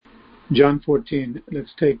John 14.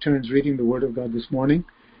 Let's take turns reading the Word of God this morning.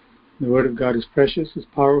 The Word of God is precious, is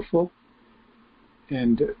powerful,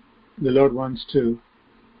 and the Lord wants to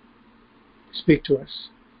speak to us.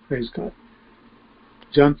 Praise God.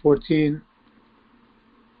 John 14,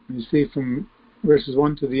 you see from verses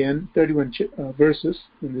 1 to the end, 31 verses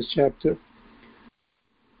in this chapter.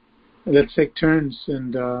 Let's take turns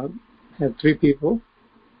and have 3 people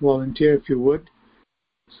volunteer if you would.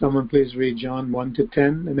 Someone please read John 1 to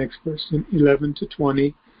 10, the next person 11 to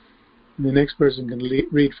 20, and the next person can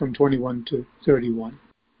read from 21 to 31.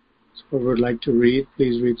 So whoever would like to read,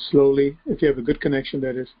 please read slowly. If you have a good connection,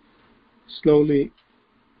 that is, slowly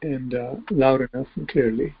and loud enough and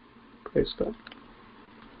clearly. Praise God.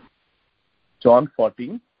 John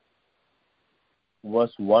 14,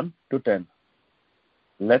 verse 1 to 10.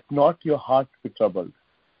 Let not your heart be troubled.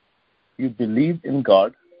 You believed in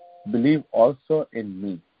God, believe also in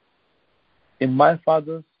me. In my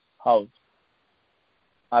Father's house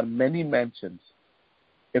are many mansions.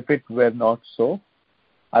 If it were not so,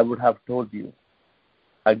 I would have told you.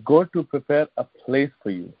 I go to prepare a place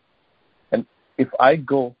for you. And if I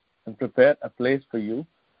go and prepare a place for you,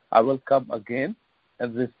 I will come again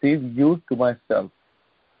and receive you to myself,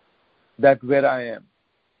 that where I am,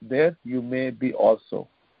 there you may be also.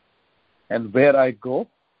 And where I go,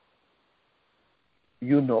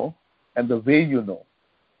 you know, and the way you know.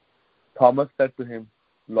 Thomas said to him,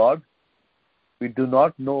 Lord, we do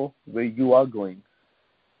not know where you are going,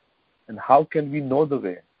 and how can we know the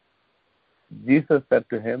way? Jesus said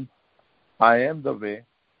to him, I am the way,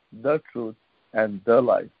 the truth, and the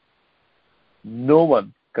life. No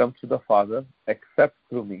one comes to the Father except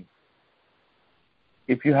through me.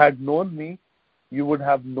 If you had known me, you would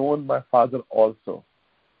have known my Father also.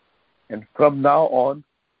 And from now on,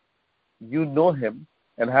 you know him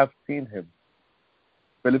and have seen him.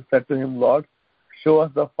 Philip said to him, Lord, show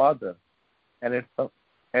us the Father, and it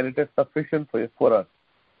is sufficient for us.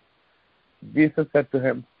 Jesus said to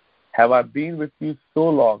him, have I been with you so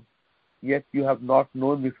long, yet you have not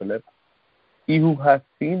known me, Philip? He who has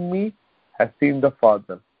seen me has seen the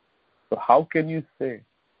Father. So how can you say,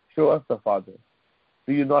 show us the Father?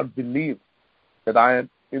 Do you not believe that I am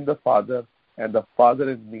in the Father and the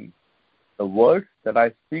Father in me? The words that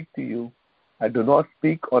I speak to you, I do not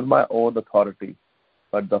speak on my own authority,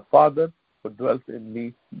 but the Father who dwells in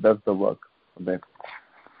me does the work. Amen.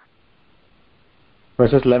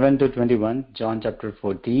 Verses 11 to 21, John chapter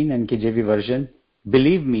 14, NKJV version.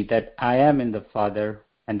 Believe me that I am in the Father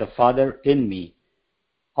and the Father in me,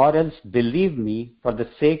 or else believe me for the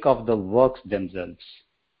sake of the works themselves.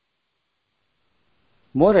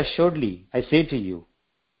 More assuredly, I say to you,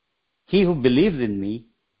 he who believes in me,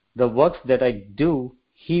 the works that I do,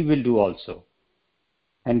 he will do also.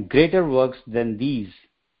 And greater works than these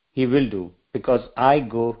he will do, because I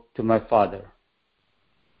go to my Father.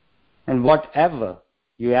 And whatever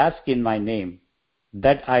you ask in my name,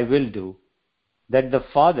 that I will do, that the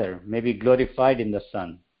Father may be glorified in the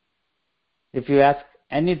Son. If you ask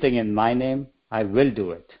anything in my name, I will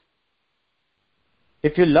do it.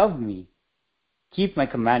 If you love me, keep my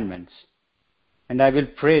commandments, and I will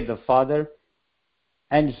pray the Father,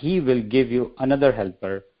 and he will give you another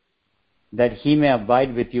helper, that he may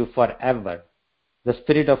abide with you forever, the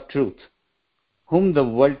Spirit of truth, whom the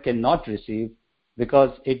world cannot receive,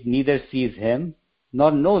 because it neither sees him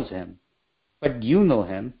nor knows him. But you know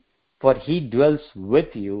him, for he dwells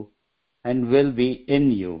with you and will be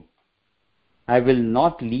in you. I will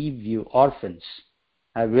not leave you orphans.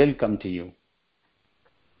 I will come to you.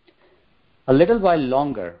 A little while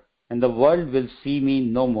longer, and the world will see me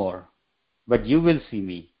no more. But you will see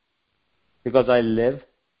me. Because I live,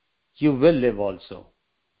 you will live also.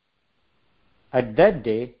 At that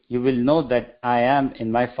day you will know that I am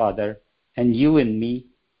in my Father, and you in me,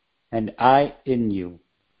 and I in you.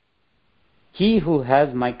 He who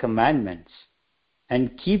has my commandments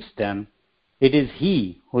and keeps them, it is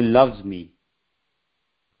he who loves me.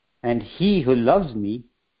 And he who loves me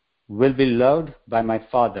will be loved by my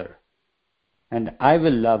Father, and I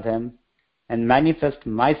will love him and manifest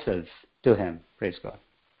myself to him. Praise God.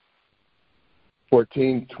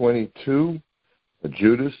 14:22.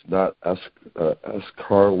 Judas, not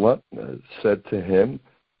Iscariot, said to him,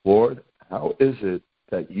 Lord, how is it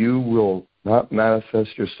that you will not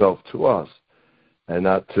manifest yourself to us and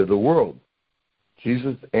not to the world?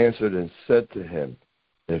 Jesus answered and said to him,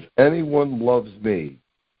 if anyone loves me,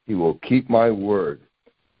 he will keep my word.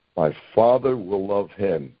 My Father will love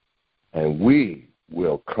him, and we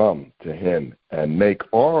will come to him and make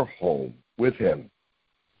our home with him.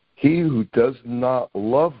 He who does not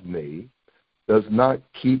love me does not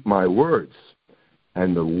keep my words,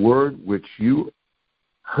 and the word which you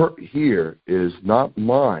here is not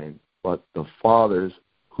mine, but the Father's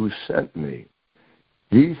who sent me.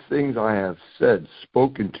 These things I have said,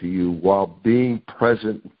 spoken to you while being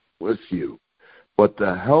present with you. But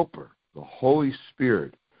the Helper, the Holy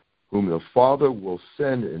Spirit, whom the Father will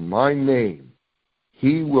send in my name,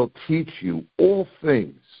 he will teach you all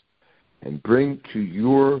things and bring to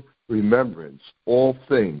your remembrance all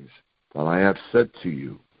things that I have said to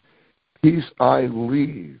you. Peace I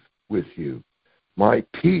leave with you. My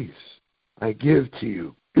peace I give to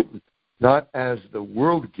you. Not as the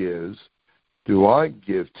world gives, do I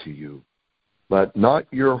give to you. Let not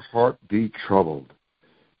your heart be troubled,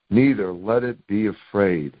 neither let it be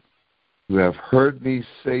afraid. You have heard me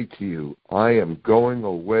say to you, I am going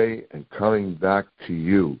away and coming back to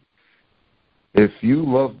you. If you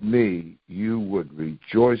loved me, you would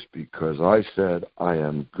rejoice because I said, I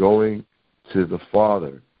am going to the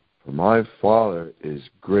Father, for my Father is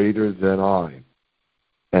greater than I.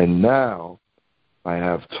 And now I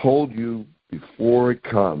have told you before it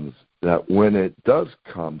comes, that when it does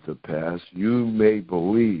come to pass, you may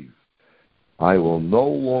believe. I will no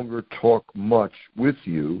longer talk much with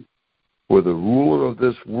you, for the ruler of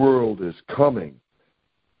this world is coming,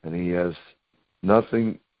 and he has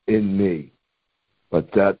nothing in me, but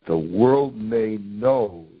that the world may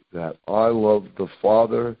know that I love the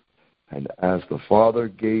Father, and as the Father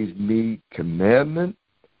gave me commandment,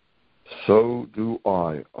 so do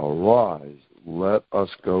I. Arise, let us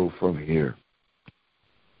go from here.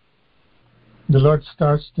 The Lord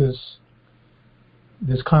starts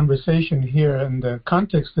this conversation here, and the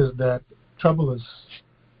context is that trouble is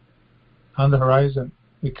on the horizon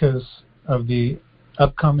because of the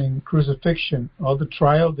upcoming crucifixion, all the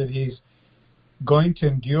trial that he's going to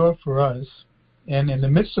endure for us. And in the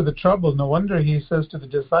midst of the trouble, no wonder he says to the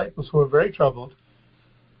disciples who are very troubled,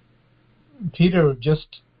 Peter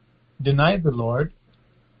just denied the Lord,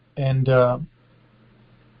 and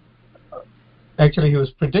actually he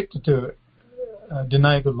was predicted to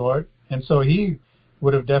deny the Lord, and so he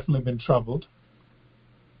would have definitely been troubled.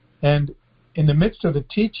 And in the midst of the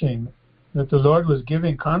teaching that the Lord was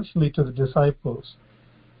giving constantly to the disciples,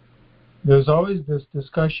 there was always this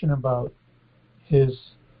discussion about his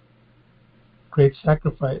great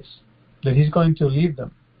sacrifice, that he's going to leave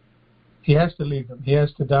them. He has to leave them. He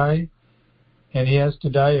has to die, and he has to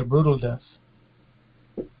die a brutal death.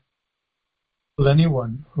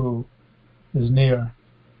 Anyone who is near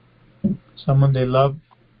someone they love,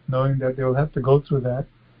 knowing that they will have to go through that,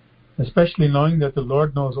 especially knowing that the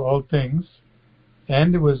Lord knows all things,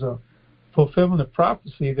 and it was a fulfillment of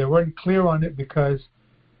prophecy. They weren't clear on it because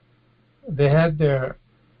they had their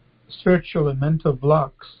spiritual and mental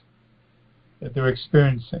blocks that they were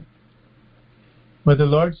experiencing. But the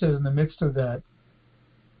Lord says in the midst of that,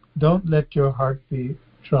 don't let your heart be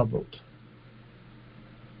troubled.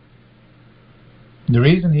 The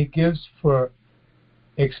reason he gives for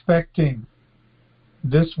expecting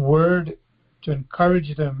this word to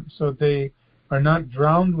encourage them so they are not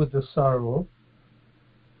drowned with the sorrow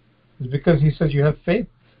is because he says you have faith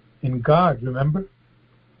in God, remember?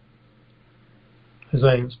 As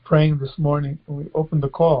I was praying this morning when we opened the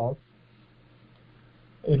call,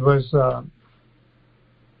 it was a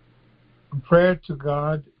prayer to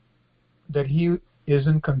God that he is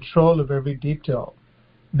in control of every detail.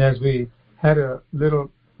 And as we had a little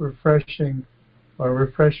refreshment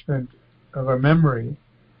of our memory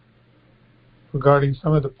regarding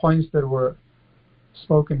some of the points that were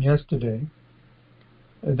spoken yesterday,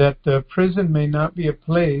 that the prison may not be a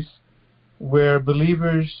place where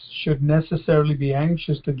believers should necessarily be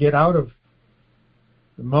anxious to get out of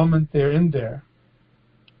the moment they're in there,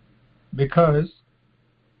 because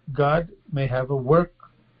God may have a work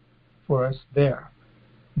for us there.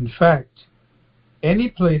 In fact, any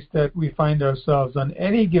place that we find ourselves on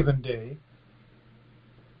any given day,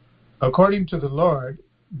 according to the Lord,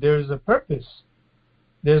 there is a purpose.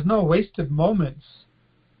 There's no wasted moments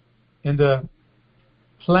in the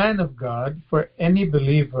plan of God for any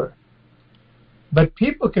believer. But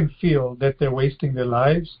people can feel that they're wasting their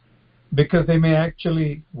lives because they may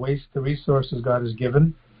actually waste the resources God has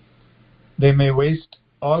given. They may waste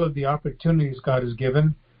all of the opportunities God has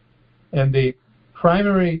given. And the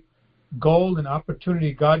primary goal and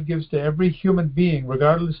opportunity God gives to every human being,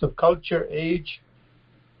 regardless of culture, age,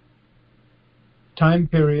 time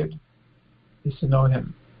period, is to know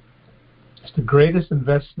him. It's the greatest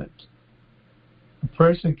investment a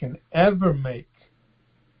person can ever make.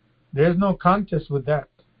 There's no contest with that,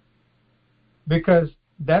 because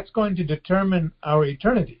that's going to determine our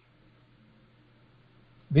eternity.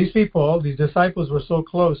 These people, these disciples, were so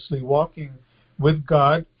closely walking with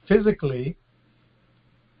God physically,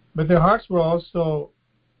 but their hearts were also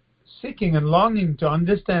seeking and longing to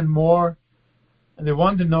understand more, and they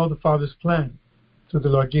wanted to know the Father's plan through the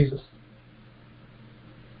Lord Jesus.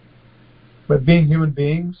 But being human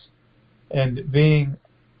beings and being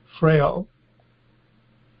frail,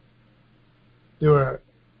 they were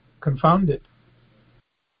confounded.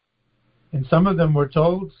 And some of them were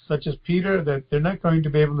told, such as Peter, that they're not going to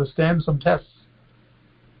be able to stand some tests.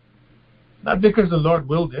 Not because the Lord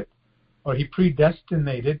willed it, or He predestined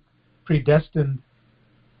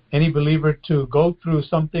any believer to go through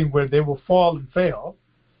something where they will fall and fail,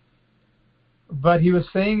 but He was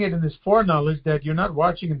saying it in His foreknowledge that you're not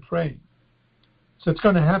watching and praying. So it's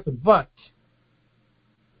going to happen. But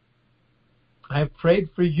I have prayed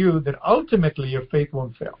for you that ultimately your faith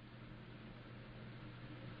won't fail.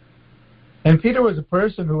 And Peter was a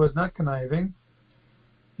person who was not conniving.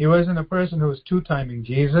 He wasn't a person who was two-timing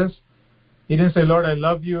Jesus. He didn't say, Lord, I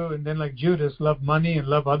love you, and then like Judas, love money and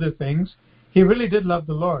love other things. He really did love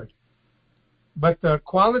the Lord. But the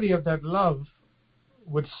quality of that love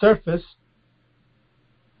would surface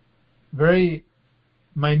very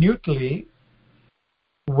minutely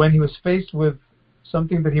when he was faced with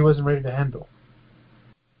something that he wasn't ready to handle.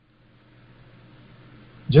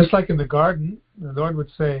 Just like in the garden, the Lord would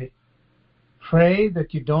say, pray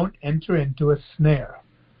that you don't enter into a snare,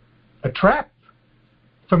 a trap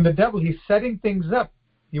from the devil. He's setting things up.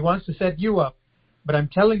 He wants to set you up. But I'm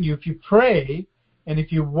telling you, if you pray and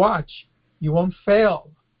if you watch, you won't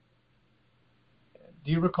fail.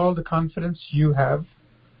 Do you recall the confidence you have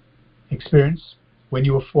experienced when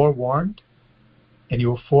you were forewarned and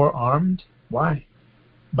you were forearmed? Why?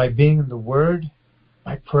 By being in the Word,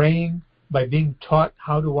 by praying, by being taught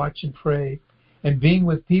how to watch and pray, and being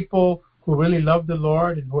with people who really love the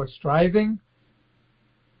Lord and who are striving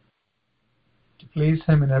to please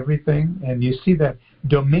Him in everything. And you see that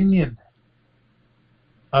dominion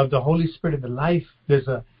of the Holy Spirit in the life. There's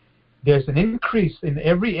an increase in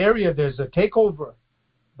every area. There's a takeover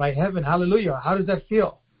by heaven. Hallelujah. How does that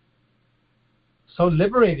feel? So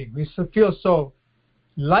liberating. We feel so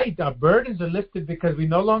light. Our burdens are lifted because we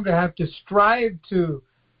no longer have to strive to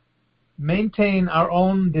maintain our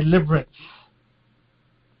own deliverance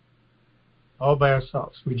all by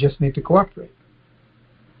ourselves. We just need to cooperate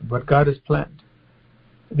with what God has planned.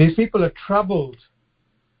 These people are troubled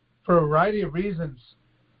for a variety of reasons.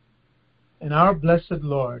 And our blessed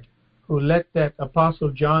Lord, who let that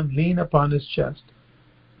Apostle John lean upon his chest.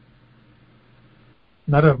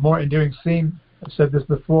 Not a more endearing scene. I've said this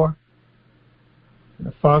before. And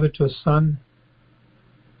a father to a son,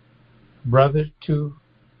 brother to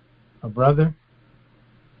a brother.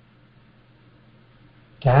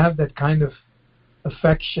 To have that kind of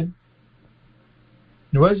affection.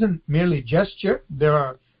 It wasn't merely gesture. There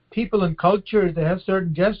are people and cultures that have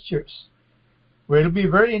certain gestures where it'll be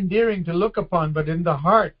very endearing to look upon, but in the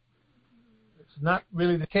heart, it's not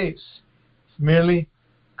really the case. It's merely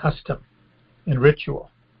custom and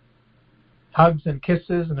ritual. Hugs and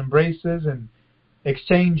kisses and embraces and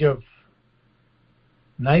exchange of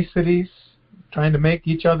niceties, trying to make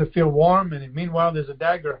each other feel warm, and meanwhile there's a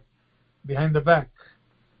dagger behind the back.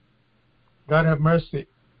 God have mercy.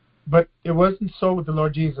 But it wasn't so with the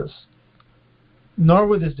Lord Jesus, nor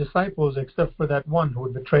with His disciples, except for that one who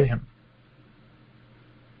would betray Him.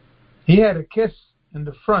 He had a kiss in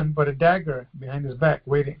the front, but a dagger behind his back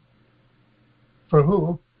waiting. For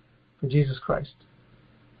who? For Jesus Christ.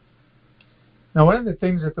 Now, one of the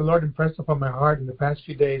things that the Lord impressed upon my heart in the past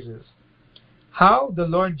few days is how the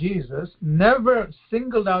Lord Jesus never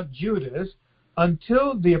singled out Judas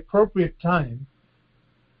until the appropriate time,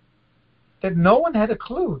 that no one had a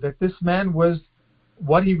clue that this man was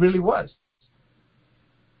what he really was.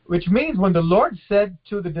 Which means when the Lord said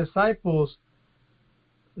to the disciples,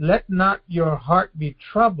 let not your heart be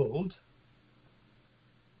troubled,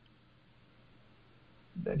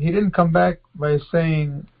 that He didn't come back by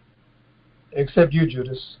saying, except you,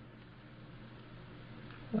 Judas.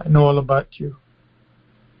 I know all about you.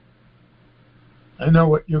 I know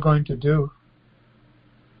what you're going to do.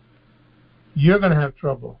 You're going to have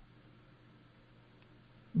trouble.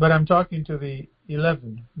 But I'm talking to the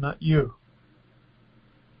 11, not you.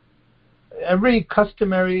 Every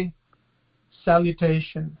customary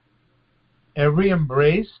salutation, every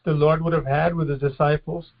embrace the Lord would have had with His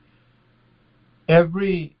disciples,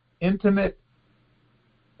 every intimate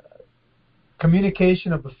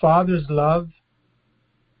communication of the Father's love,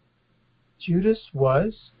 Judas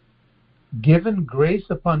was given grace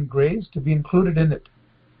upon grace to be included in it.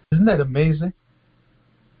 Isn't that amazing?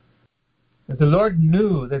 If the Lord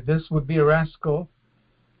knew that this would be a rascal,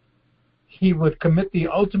 He would commit the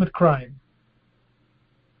ultimate crime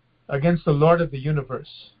against the Lord of the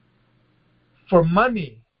universe. For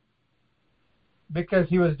money, because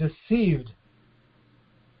he was deceived.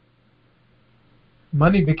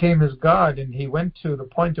 Money became his God, and he went to the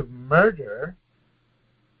point of murder,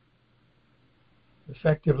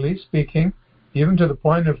 effectively speaking, even to the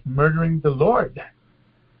point of murdering the Lord.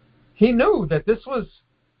 He knew that this was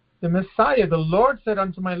the Messiah. The Lord said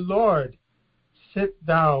unto my Lord, sit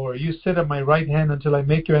thou, or you sit at my right hand until I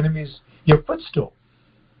make your enemies your footstool.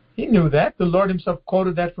 He knew that. The Lord himself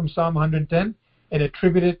quoted that from Psalm 110 and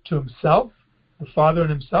attributed it to himself, the Father and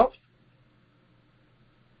himself.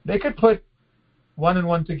 They could put one and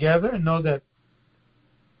one together and know that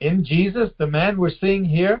in Jesus, the man we're seeing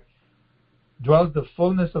here, dwells the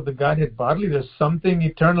fullness of the Godhead bodily. There's something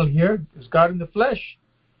eternal here. There's God in the flesh.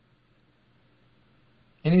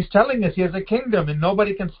 And he's telling us he has a kingdom and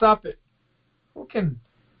nobody can stop it. Who can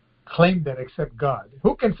claim that except God?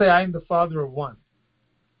 Who can say, I am the Father of one?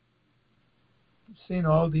 We've seen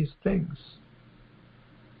all these things.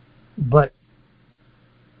 But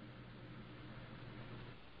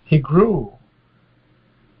he grew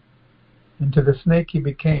into the snake he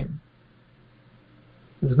became.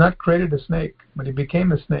 He was not created a snake, but he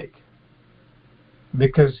became a snake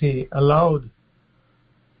because he allowed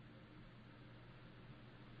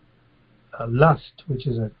a lust, which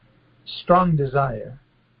is a strong desire,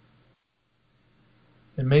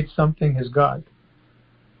 and made something his God.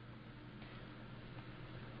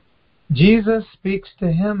 Jesus speaks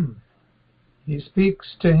to him. He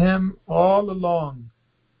speaks to him all along,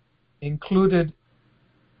 included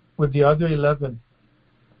with the other 11.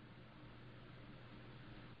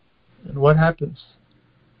 And what happens?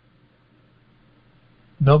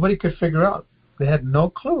 Nobody could figure out. They had no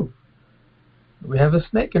clue. We have a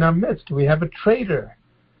snake in our midst. We have a traitor.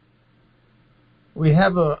 We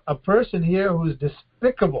have a person here who's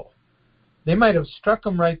despicable. They might have struck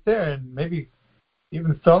him right there and maybe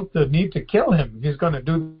even felt the need to kill him if he's going to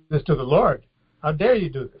do this to the Lord. How dare you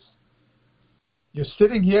do this? You're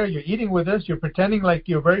sitting here, you're eating with us, you're pretending like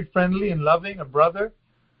you're very friendly and loving, a brother.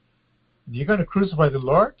 You're going to crucify the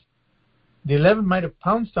Lord? The 11 might have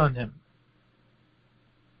pounced on him.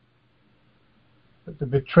 But the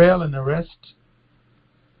betrayal and arrest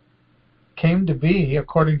came to be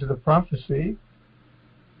according to the prophecy.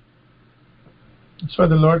 That's why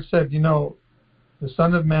the Lord said, the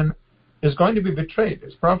Son of Man is going to be betrayed.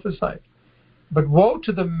 It's prophesied. But woe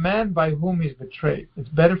to the man by whom he's betrayed. It's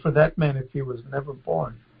better for that man if he was never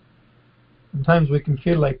born. Sometimes we can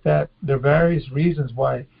feel like that. There are various reasons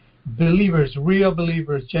why believers, real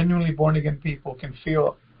believers, genuinely born-again people can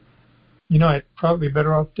feel, I'd probably be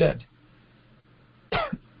better off dead.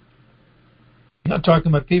 I'm not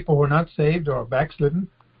talking about people who are not saved or backslidden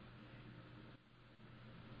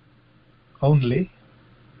only.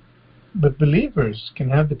 But believers can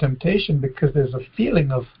have the temptation because there's a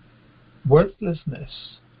feeling of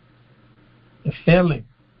worthlessness, a failing,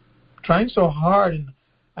 trying so hard, and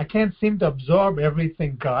I can't seem to absorb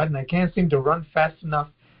everything, God, and I can't seem to run fast enough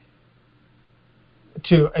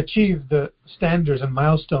to achieve the standards and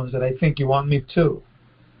milestones that I think you want me to.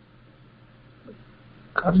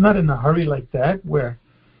 God's not in a hurry like that where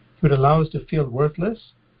he would allow us to feel worthless.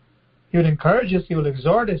 He would encourage us, he will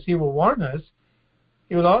exhort us, he will warn us.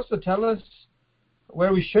 He will also tell us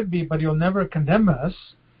where we should be, but he will never condemn us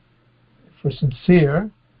if we're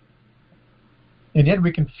sincere. And yet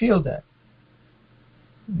we can feel that.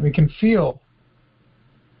 We can feel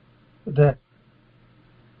that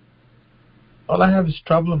all I have is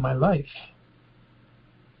trouble in my life.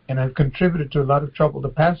 And I've contributed to a lot of trouble. The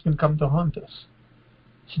past can come to haunt us.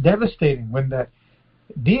 It's devastating when that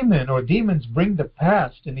demon or demons bring the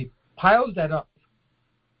past and he piles that up.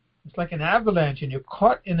 It's like an avalanche and you're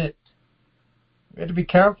caught in it. We have to be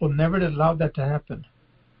careful never to allow that to happen.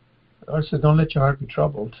 The Lord says, don't let your heart be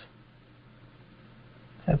troubled.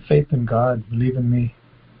 Have faith in God. Believe in me.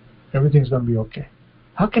 Everything's going to be okay.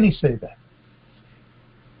 How can he say that?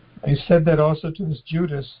 He said that also to this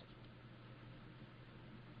Judas.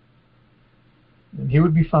 And he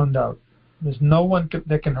would be found out. There's no one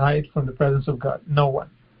that can hide from the presence of God. No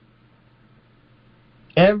one.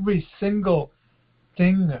 Every single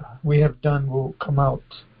thing we have done will come out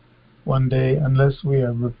one day unless we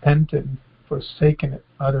have repented, forsaken it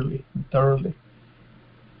utterly and thoroughly.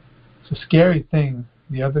 It's a scary thing.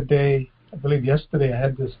 The other day, I believe yesterday, I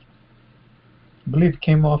had this, I believe it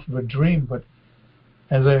came off of a dream, but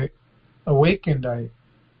as I awakened, I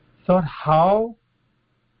thought how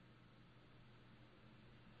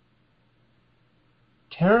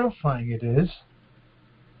terrifying it is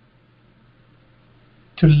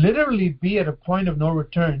to literally be at a point of no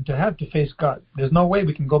return, to have to face God. There's no way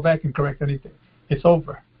we can go back and correct anything. It's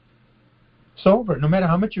over. It's over. No matter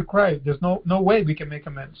how much you cry, there's no way we can make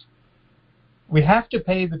amends. We have to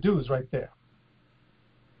pay the dues right there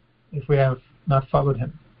if we have not followed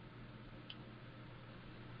him.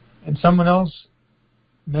 And someone else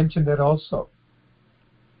mentioned that also.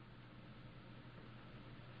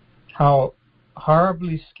 How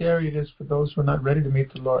horribly scary it is for those who are not ready to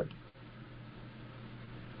meet the Lord.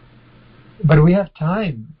 But we have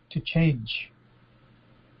time to change.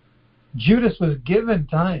 Judas was given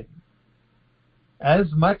time.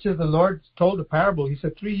 As much as the Lord told a parable, he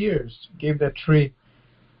said 3 years, gave that tree.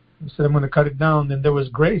 He said, I'm going to cut it down. And there was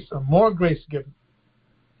grace, or more grace given.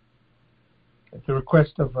 At the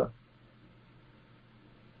request of the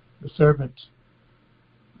servant,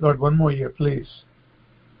 Lord, 1 more year, please.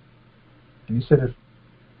 And he said, if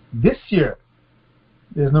this year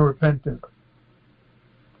there's no repentance,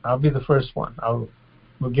 I'll be the first one.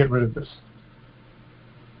 We'll get rid of this.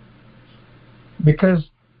 Because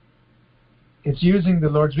it's using the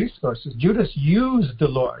Lord's resources. Judas used the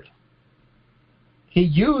Lord. He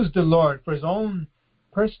used the Lord for his own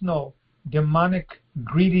personal, demonic,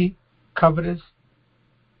 greedy, covetous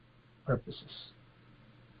purposes.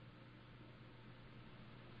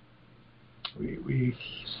 We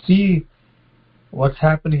see what's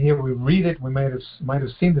happening here. We read it. We might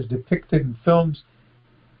have seen this depicted in films.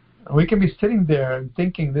 We can be sitting there and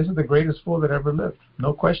thinking, this is the greatest fool that ever lived.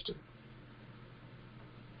 No question.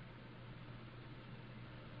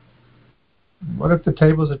 What if the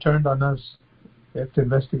tables are turned on us? We have to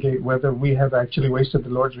investigate whether we have actually wasted the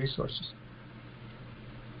Lord's resources.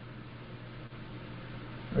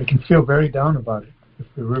 We can feel very down about it if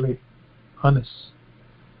we're really honest.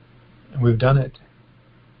 And we've done it.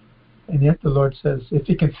 And yet the Lord says, if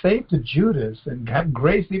he can save to Judas and have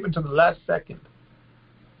grace even to the last second,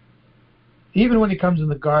 even when he comes in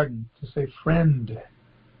the garden to say, friend,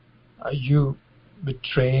 are you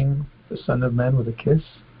betraying the Son of Man with a kiss?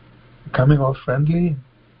 Becoming all friendly?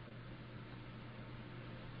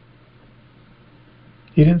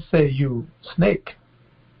 He didn't say, you snake.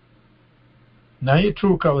 Now your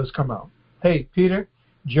true colors come out. Hey, Peter,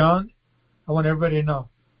 John, I want everybody to know.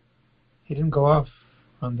 He didn't go off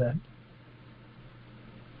on that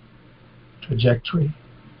trajectory.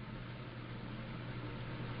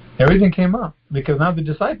 Everything came up because now the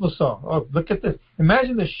disciples saw, oh, look at this.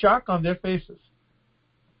 Imagine the shock on their faces.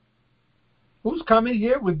 Who's coming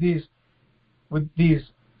here with these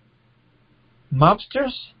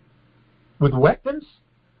mobsters with weapons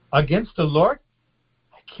against the Lord?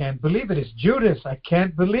 I can't believe it. It's Judas. I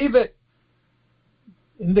can't believe it.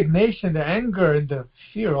 Indignation, the anger, and the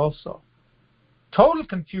fear also. Total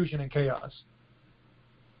confusion and chaos.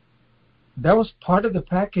 That was part of the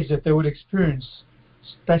package that they would experience,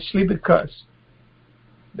 especially because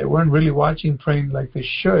they weren't really watching, praying like they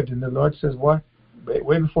should. And the Lord says, what?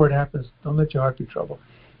 Way before it happens, don't let your heart be troubled.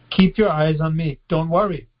 Keep your eyes on me. Don't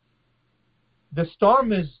worry. The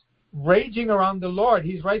storm is raging around the Lord.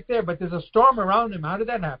 He's right there, but there's a storm around him. How did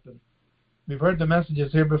that happen? We've heard the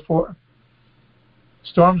messages here before.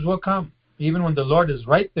 Storms will come, even when the Lord is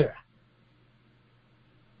right there.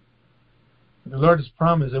 The Lord has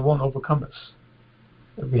promised it won't overcome us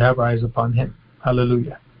if we have our eyes upon him.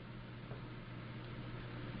 Hallelujah.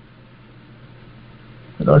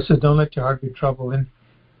 The Lord says, don't let your heart be troubled. And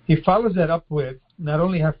he follows that up with, not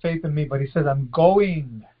only have faith in me, but he says, I'm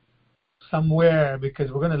going somewhere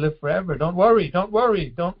because we're going to live forever. Don't worry, don't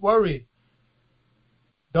worry, don't worry.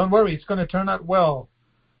 Don't worry, it's going to turn out well.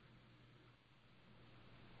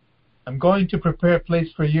 I'm going to prepare a place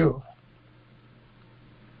for you.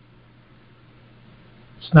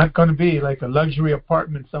 It's not going to be like a luxury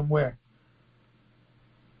apartment somewhere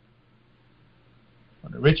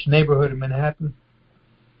in a rich neighborhood in Manhattan.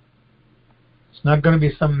 It's not going to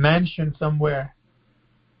be some mansion somewhere.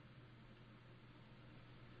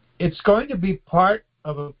 It's going to be part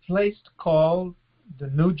of a place called the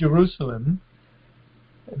New Jerusalem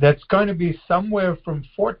that's going to be somewhere from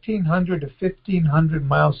 1,400 to 1,500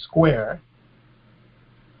 miles square.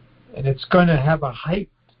 And it's going to have a height,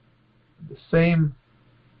 the same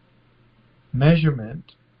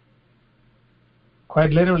measurement,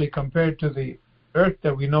 quite literally compared to the earth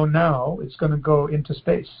that we know now. It's going to go into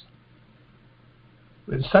space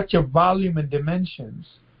with such a volume and dimensions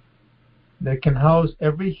that can house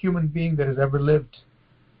every human being that has ever lived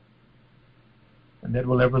and that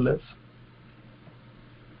will ever live.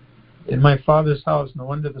 In my Father's house, no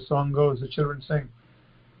wonder the song goes, the children sing,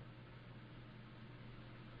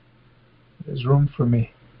 there's room for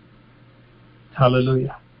me.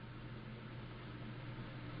 Hallelujah.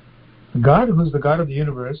 God, who's the God of the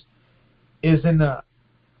universe, is in a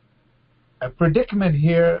predicament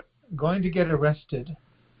here, going to get arrested,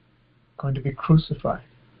 going to be crucified.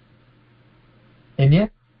 And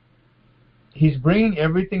yet, He's bringing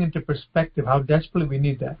everything into perspective, how desperately we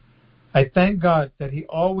need that. I thank God that He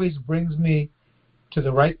always brings me to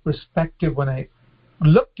the right perspective when I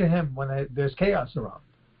look to Him when there's chaos around,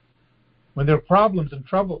 when there are problems and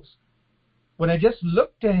troubles. When I just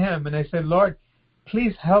look to Him and I say, Lord,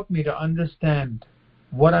 please help me to understand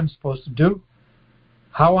what I'm supposed to do,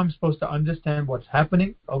 how I'm supposed to understand what's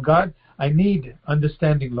happening. Oh God, I need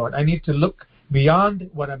understanding, Lord. I need to look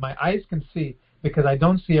beyond what my eyes can see because I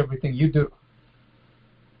don't see everything you do.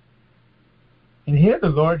 And here the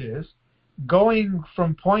Lord is going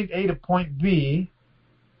from point A to point B,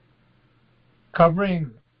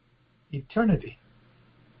 covering eternity.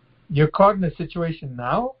 You're caught in a situation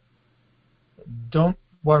now. Don't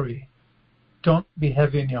worry. Don't be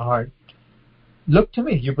heavy in your heart. Look to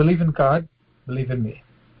me. You believe in God, believe in me.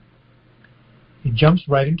 He jumps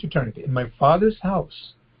right into eternity. In my Father's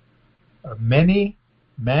house are many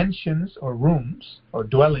mansions or rooms or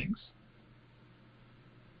dwellings.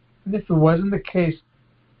 And if it wasn't the case,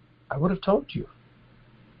 I would have told you.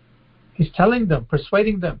 He's telling them,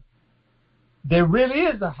 persuading them, there really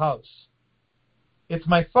is a house. It's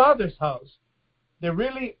my Father's house. There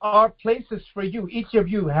really are places for you. Each of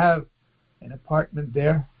you have an apartment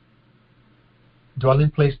there,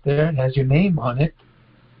 dwelling place there. It has your name on it.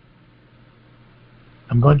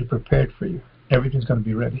 I'm going to prepare it for you. Everything's going to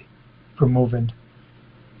be ready for move-in.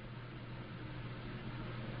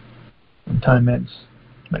 When time ends,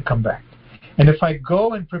 I come back. And if I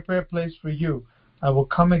go and prepare a place for you, I will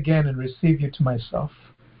come again and receive you to myself.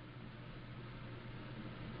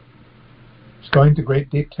 It's going into great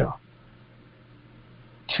detail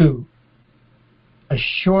to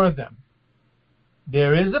assure them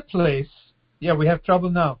there is a place. Yeah, we have trouble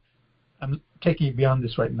now. I'm taking you beyond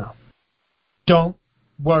this right now. Don't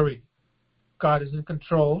worry. God is in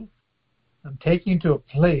control. I'm taking you to a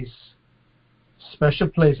place, special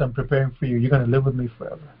place I'm preparing for you. You're going to live with me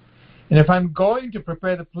forever. And if I'm going to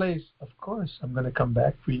prepare the place, of course, I'm going to come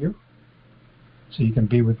back for you so you can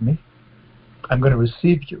be with me. I'm going to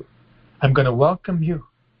receive you. I'm going to welcome you.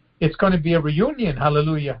 It's going to be a reunion.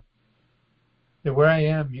 Hallelujah. That where I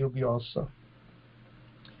am, you'll be also.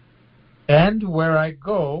 And where I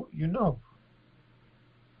go, you know.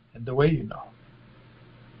 And the way you know.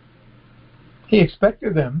 He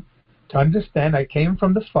expected them to understand I came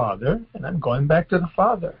from the Father and I'm going back to the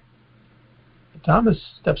Father. Thomas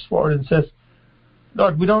steps forward and says,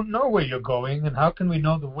 Lord, we don't know where you're going, and how can we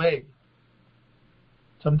know the way?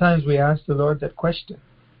 Sometimes we ask the Lord that question.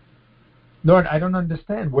 Lord, I don't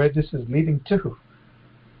understand where this is leading to.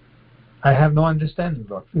 I have no understanding,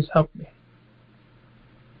 Lord. Please help me.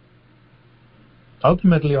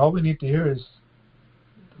 Ultimately, all we need to hear is,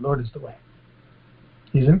 the Lord is the way.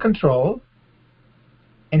 He's in control,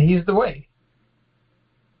 and He is the way.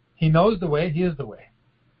 He knows the way, He is the way.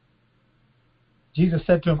 Jesus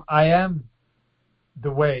said to him, I am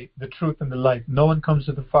the way, the truth, and the life. No one comes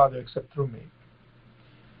to the Father except through me.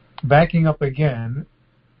 Backing up again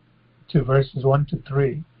to verses 1 to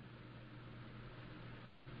 3.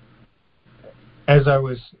 As I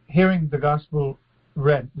was hearing the gospel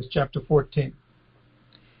read, this chapter 14,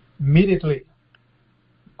 immediately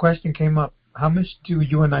the question came up, how much do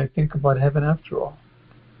you and I think about heaven after all?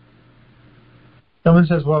 Someone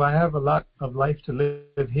says, well, I have a lot of life to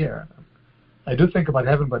live here. I do think about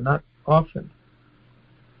heaven, but not often.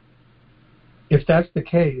 If that's the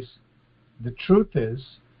case, the truth is,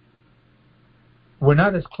 we're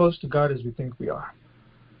not as close to God as we think we are.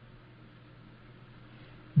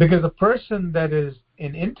 Because a person that is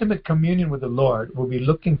in intimate communion with the Lord will be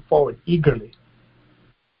looking forward eagerly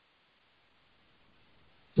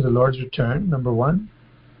to the Lord's return, number one,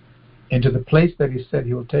 and to the place that He said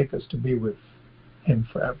He will take us to be with Him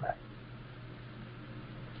forever.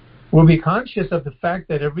 We'll be conscious of the fact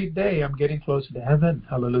that every day I'm getting closer to heaven.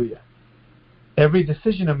 Hallelujah. Every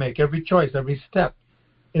decision I make, every choice, every step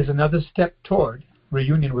is another step toward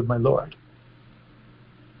reunion with my Lord.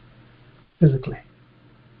 Physically.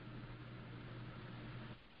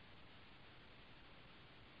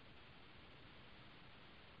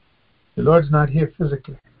 The Lord's not here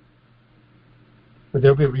physically. But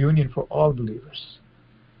there will be a reunion for all believers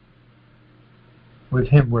with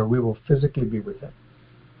Him where we will physically be with Him.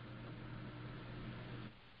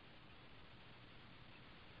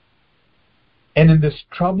 And in this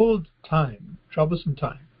troublesome time,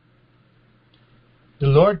 the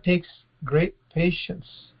Lord takes great patience,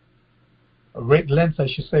 or great length, I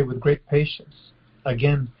should say, with great patience,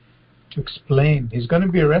 again, to explain. He's going to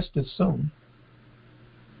be arrested soon.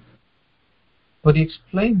 But He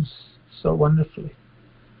explains so wonderfully,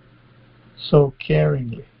 so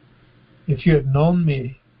caringly. If you had known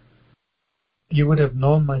me you would have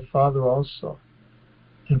known my Father also.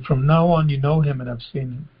 And from now on, you know him and have seen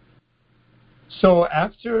him. So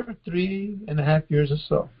after 3.5 years or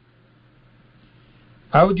so,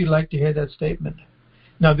 how would you like to hear that statement?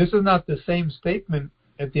 Now, this is not the same statement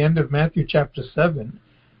at the end of Matthew chapter 7,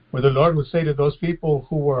 where the Lord would say to those people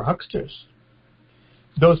who were hucksters,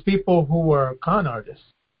 those people who were con artists,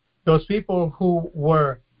 those people who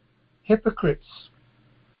were hypocrites.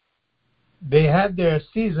 They had their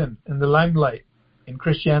season in the limelight in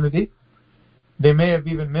Christianity. They may have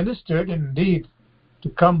even ministered, indeed, to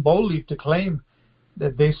come boldly to claim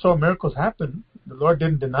that they saw miracles happen. The Lord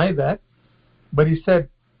didn't deny that. But he said,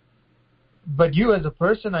 but you as a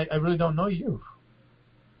person, I really don't know you.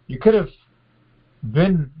 You could have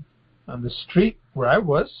been on the street where I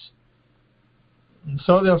was. And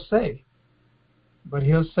so they'll say. But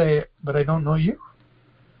he'll say, but I don't know you.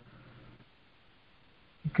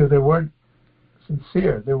 Because they weren't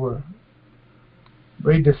sincere. They were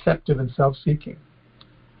very deceptive and self-seeking.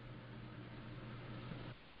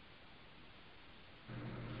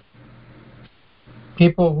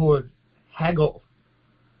 People who would haggle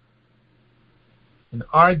and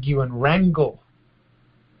argue and wrangle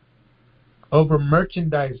over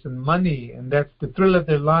merchandise and money, and that's the thrill of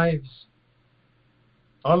their lives.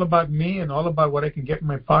 All about me and all about what I can get in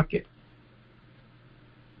my pocket.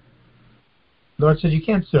 The Lord said, you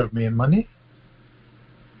can't serve me in money.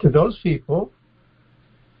 To those people,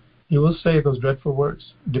 he will say those dreadful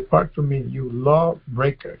words, depart from me, you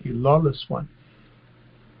lawbreaker, you lawless one,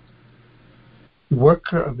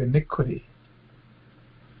 worker of iniquity.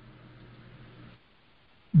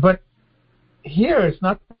 But here it's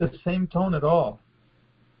not the same tone at all.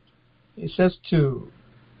 He says to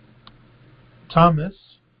Thomas,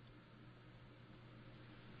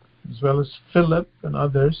 as well as Philip and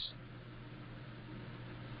others,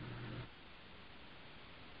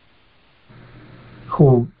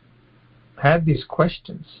 who had these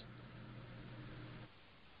questions.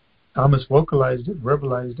 Thomas vocalized it,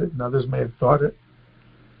 verbalized it, and others may have thought it.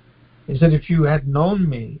 He said, if you had known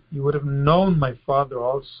me, you would have known my Father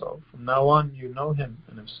also. From now on, you know him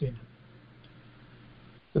and have seen him.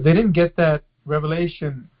 But they didn't get that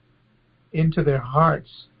revelation into their hearts.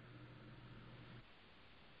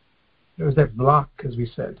 There was that block, as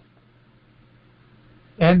we said.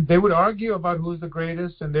 And they would argue about who's the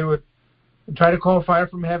greatest, and they would try to call fire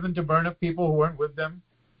from heaven to burn up people who weren't with them.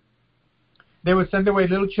 They would send away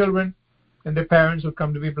little children, and their parents would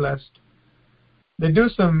come to be blessed. They do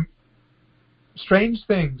some strange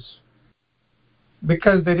things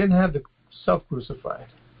because they didn't have the self-crucified.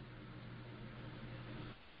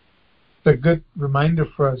 It's a good reminder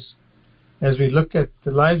for us as we look at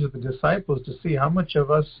the lives of the disciples to see how much of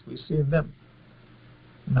us we see in them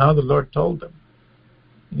and how the Lord told them.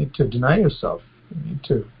 You need to deny yourself. You need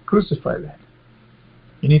to crucify that.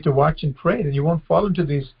 You need to watch and pray, and you won't fall into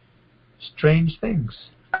these strange things.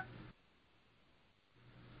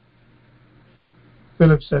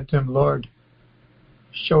 Philip said to him, Lord,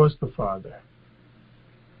 show us the Father.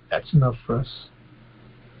 That's enough for us.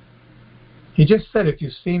 He just said, if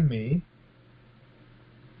you've seen me,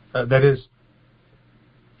 that is,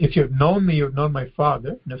 if you've known me, you've known my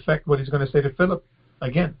Father. In effect, what he's going to say to Philip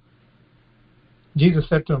again. Jesus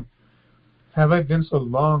said to him, have I been so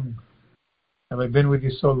long? Have I been with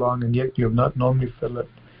you so long, and yet you have not known me, Philip?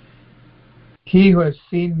 He who has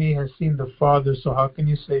seen me has seen the Father, so how can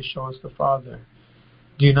you say, show us the Father?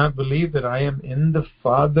 Do you not believe that I am in the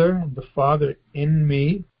Father, and the Father in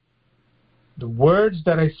me? The words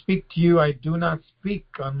that I speak to you, I do not speak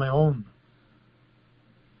on my own.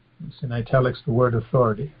 It's in italics, the word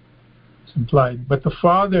authority. It's implied. But the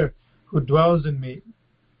Father who dwells in me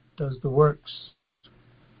does the works.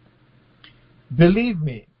 Believe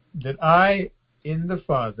me that I in the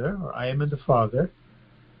Father, or I am in the Father,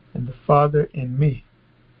 and the Father in me.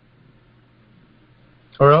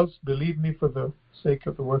 Or else believe me for the sake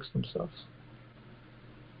of the works themselves.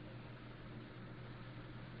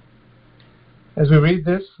 As we read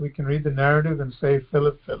this, we can read the narrative and say,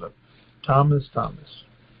 Philip, Philip, Thomas, Thomas.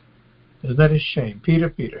 Isn't that a shame? Peter,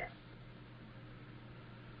 Peter.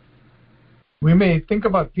 We may think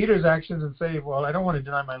about Peter's actions and say, well, I don't want to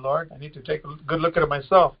deny my Lord. I need to take a good look at it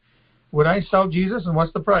myself. Would I sell Jesus, and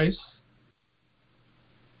what's the price?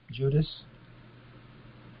 Judas.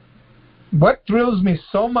 What thrills me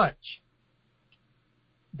so much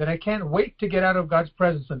that I can't wait to get out of God's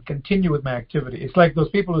presence and continue with my activity. It's like those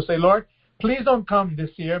people who say, Lord, please don't come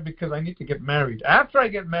this year because I need to get married. After I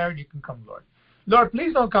get married, you can come, Lord. Lord,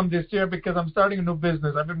 please don't come this year because I'm starting a new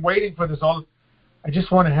business. I've been waiting for this all. I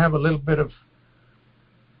just want to have a little bit of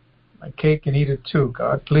my cake and eat it too,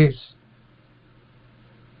 God, please.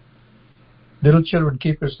 Little children,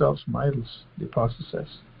 keep yourselves from idols, the apostle says.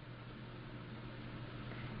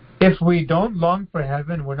 If we don't long for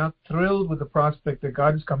heaven, we're not thrilled with the prospect that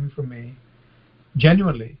God is coming for me,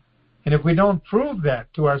 genuinely, and if we don't prove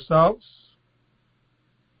that to ourselves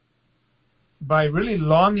by really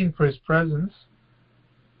longing for His presence,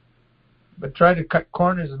 but try to cut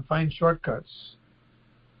corners and find shortcuts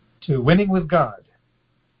to winning with God,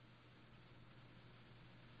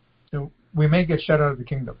 so we may get shut out of the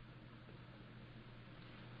kingdom.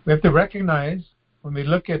 We have to recognize, when we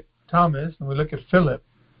look at Thomas and we look at Philip,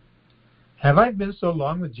 have I been so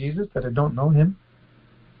long with Jesus that I don't know Him?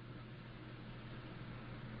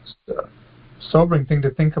 It's a sobering thing to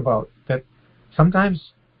think about, that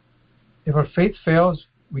sometimes if our faith fails,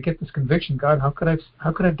 we get this conviction, God, how could I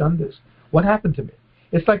have done this? What happened to me?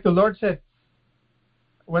 It's like the Lord said,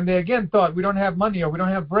 when they again thought, we don't have money or we don't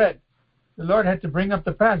have bread, the Lord had to bring up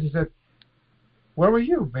the past. He said, where were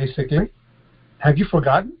you, basically? Have you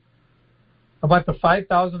forgotten about the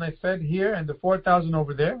 5,000 I fed here and the 4,000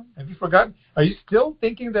 over there? Have you forgotten? Are you still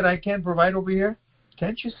thinking that I can't provide over here?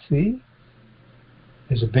 Can't you see?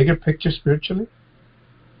 There's a bigger picture spiritually.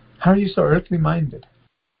 How are you so earthly minded?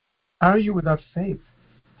 How are you without faith?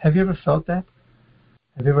 Have you ever felt that?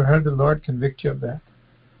 Have you ever heard the Lord convict you of that?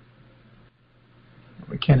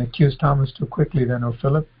 We can't accuse Thomas too quickly then, or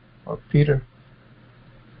Philip, or Peter.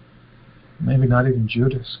 Maybe not even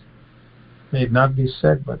Judas. May it not be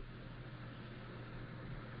said, but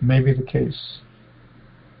may be the case.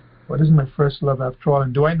 What is my first love after all?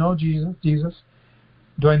 And do I know Jesus?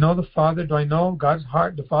 Do I know the Father? Do I know God's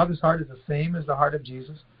heart? The Father's heart is the same as the heart of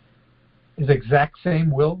Jesus. Is the exact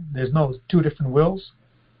same will. There's no two different wills.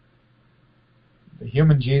 The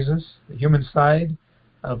human Jesus, the human side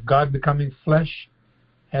of God becoming flesh,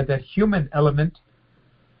 had that human element,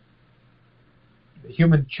 the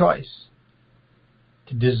human choice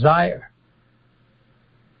to desire,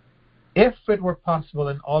 if it were possible,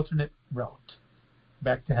 an alternate route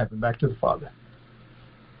back to heaven, back to the Father.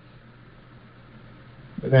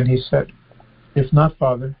 But then He said, if not,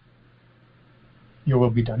 Father, your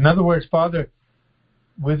will be done. In other words, Father,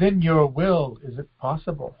 within your will, is it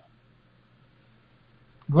possible?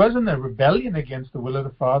 It wasn't a rebellion against the will of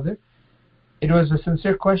the Father. It was a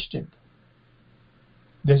sincere question.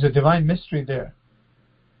 There's a divine mystery there.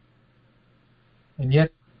 And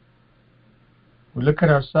yet, we look at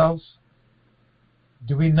ourselves.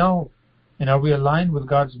 Do we know, and are we aligned with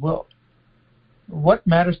God's will? What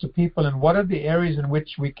matters to people, and what are the areas in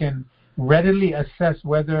which we can readily assess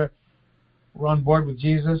whether we're on board with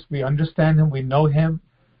Jesus, we understand Him, we know Him,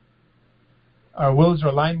 our wills are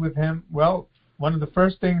aligned with Him? Well, one of the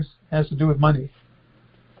first things has to do with money.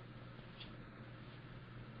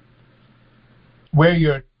 Where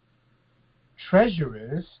your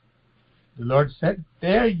treasure is, the Lord said,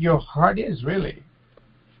 there your heart is really.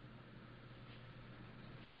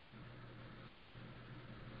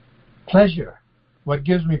 Pleasure. What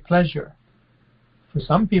gives me pleasure? For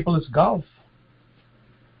some people it's golf.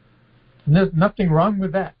 And there's nothing wrong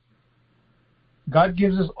with that. God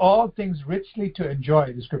gives us all things richly to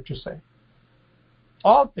enjoy, the scriptures say.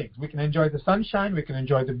 All things. We can enjoy the sunshine, we can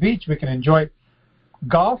enjoy the beach, we can enjoy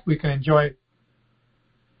golf, we can enjoy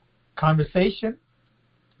conversation.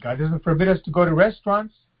 God doesn't forbid us to go to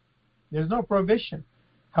restaurants. There's no prohibition.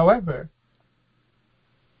 However,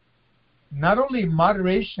 not only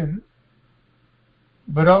moderation,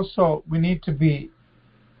 but also we need to be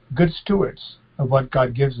good stewards of what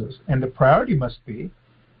God gives us. And the priority must be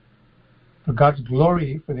for God's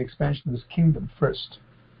glory, for the expansion of His kingdom first.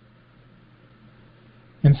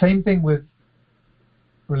 And same thing with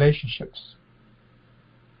relationships.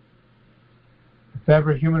 If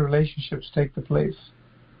ever human relationships take the place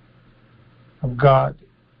of God,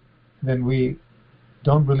 then we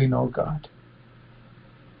don't really know God.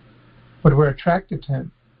 But we're attracted to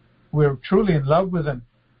Him. We're truly in love with Him.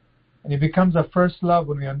 And He becomes our first love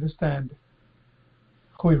when we understand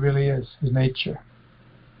who He really is, His nature.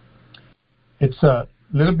 It's a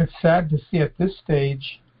little bit sad to see at this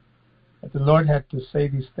stage that the Lord had to say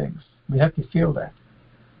these things. We have to feel that.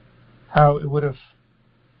 How it would have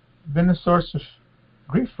been a source of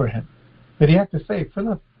grief for Him. That He had to say,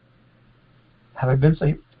 Philip, have I been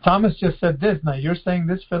so... Thomas just said this. Now you're saying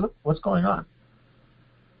this, Philip? What's going on?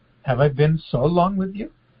 Have I been so long with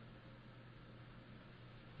you?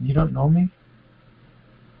 You don't know me?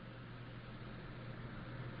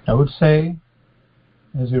 I would say,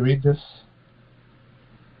 as we read this,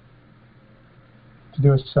 to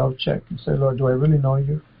do a self-check and say, Lord, do I really know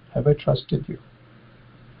you? Have I trusted you?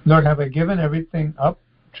 Lord, have I given everything up,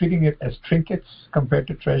 treating it as trinkets compared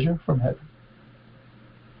to treasure from heaven?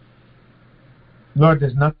 Lord,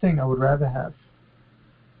 there's nothing I would rather have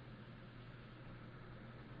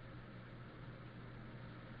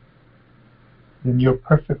than your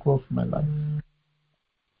perfect will for my life.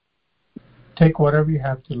 Take whatever you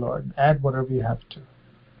have to, Lord, and add whatever you have to.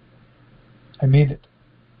 I mean it.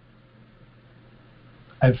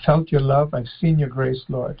 I've felt your love. I've seen your grace,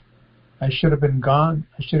 Lord. I should have been gone.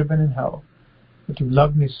 I should have been in hell. But you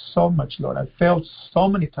loved me so much, Lord. I've failed so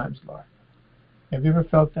many times, Lord. Have you ever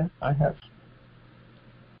felt that? I have.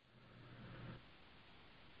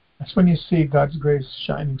 That's when you see God's grace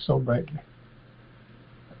shining so brightly.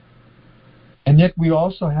 And yet we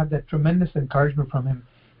also have that tremendous encouragement from Him.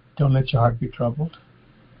 Don't let your heart be troubled.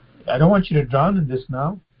 I don't want you to drown in this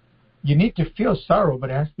now. You need to feel sorrow,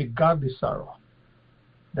 but it has to be godly sorrow.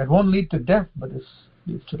 That won't lead to death, but it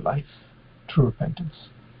leads to life, true repentance.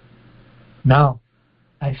 Now,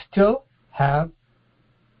 I still have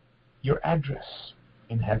your address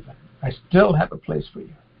in heaven. I still have a place for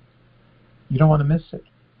you. You don't want to miss it.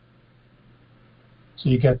 So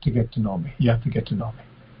you got to get to know me. You have to get to know me.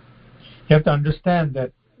 You have to understand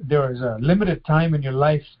that there is a limited time in your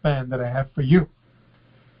lifespan that I have for you.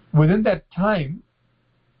 Within that time,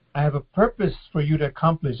 I have a purpose for you to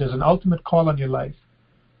accomplish. There's an ultimate call on your life.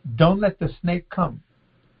 Don't let the snake come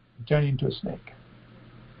and turn you into a snake,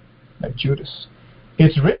 like Judas.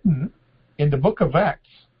 It's written in the book of Acts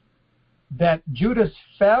that Judas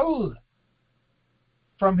fell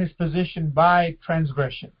from his position by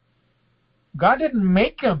transgression. God didn't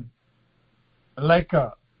make him like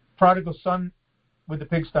a prodigal son with the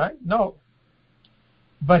pigsty. No.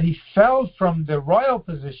 But he fell from the royal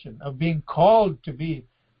position of being called to be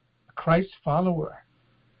a Christ follower,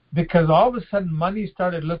 because all of a sudden money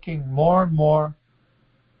started looking more and more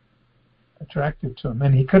attractive to him,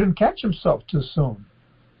 and he couldn't catch himself too soon.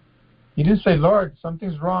 He didn't say, Lord,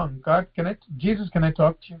 something's wrong. God, Jesus, can I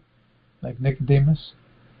talk to you? Like Nicodemus.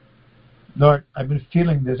 Lord, I've been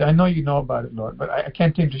feeling this. I know you know about it, Lord, but I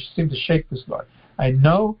can't seem to shake this, Lord. I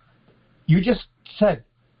know you just said,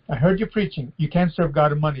 I heard you preaching, you can't serve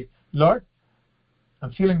God and money. Lord,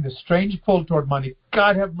 I'm feeling this strange pull toward money.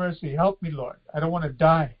 God have mercy. Help me, Lord. I don't want to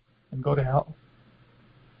die and go to hell.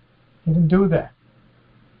 He didn't do that.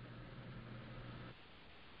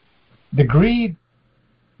 The greed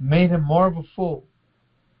made him more of a fool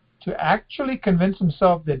to actually convince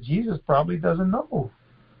himself that Jesus probably doesn't know.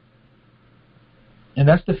 And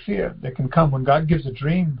that's the fear that can come when God gives a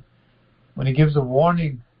dream, when He gives a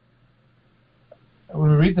warning, when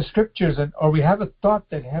we read the scriptures, or we have a thought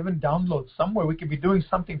that heaven downloads somewhere. We could be doing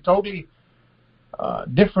something totally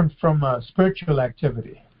different from a spiritual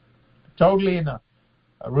activity, totally in a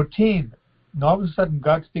routine. And all of a sudden,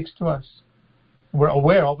 God speaks to us. We're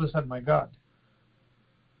aware all of a sudden, my God,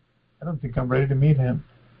 I don't think I'm ready to meet Him.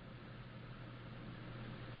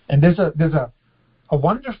 And there's a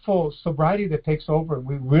wonderful sobriety that takes over, and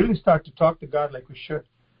we really start to talk to God like we should.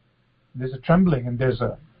 There's a trembling, and there's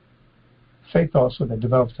a faith also that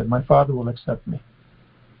develops that my Father will accept me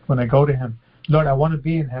when I go to Him. Lord, I want to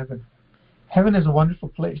be in heaven. Heaven is a wonderful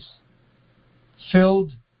place,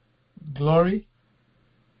 filled with glory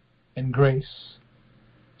and grace.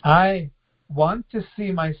 I want to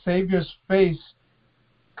see my Savior's face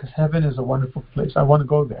because heaven is a wonderful place. I want to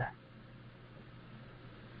go there.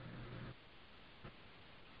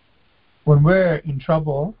 When we're in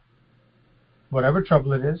trouble, whatever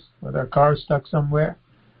trouble it is, whether our car is stuck somewhere,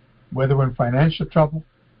 whether we're in financial trouble,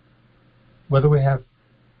 whether we have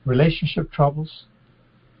relationship troubles,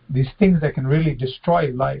 these things that can really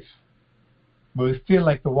destroy life, where we feel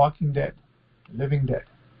like the walking dead, living dead.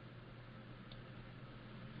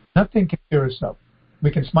 Nothing can cheer us up.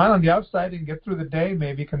 We can smile on the outside and get through the day,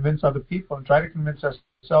 maybe convince other people and try to convince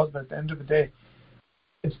ourselves, but at the end of the day,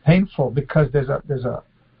 it's painful because there's a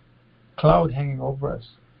cloud hanging over us.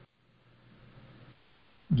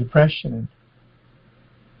 Depression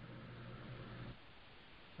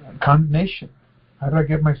and condemnation. How do I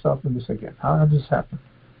get myself in this again? How did this happen?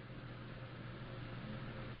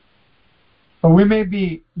 But we may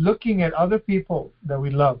be looking at other people that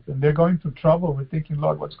we love, and they're going through trouble, and we're thinking,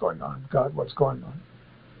 Lord, what's going on? God, what's going on?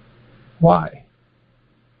 Why?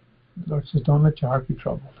 The Lord says, don't let your heart be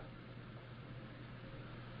troubled.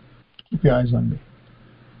 Keep your eyes on me.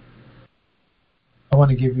 I want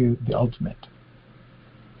to give you the ultimate.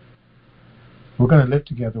 We're going to live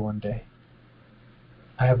together one day.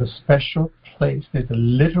 I have a special place. There's a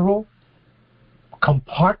literal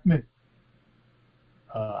compartment,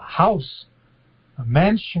 a house, a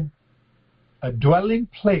mansion, a dwelling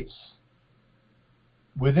place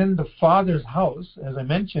within the Father's house, as I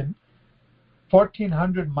mentioned,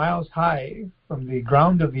 1,400 miles high from the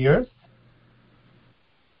ground of the earth.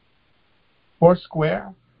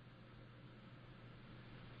 Foursquare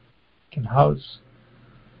can house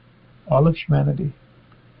all of humanity.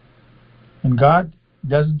 And God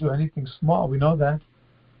doesn't do anything small. We know that.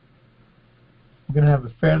 We're going to have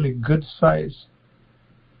a fairly good size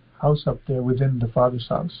house up there within the Father's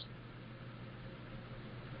house.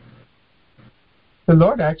 The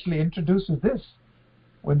Lord actually introduces this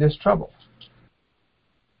when there's trouble.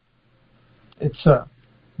 It's a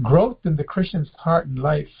growth in the Christian's heart and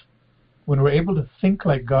life when we're able to think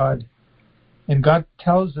like God, and God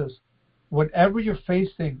tells us, whatever you're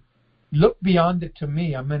facing, look beyond it to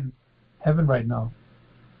me. I'm in heaven right now,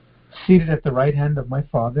 seated at the right hand of my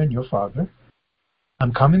Father and your Father.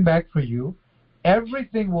 I'm coming back for you.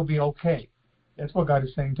 Everything will be okay. That's what God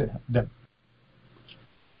is saying to them.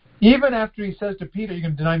 Even after he says to Peter, you're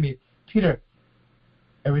going to deny me. Peter,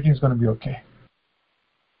 everything's going to be okay.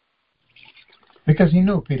 Because he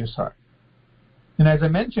knew Peter's heart. And as I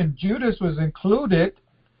mentioned, Judas was included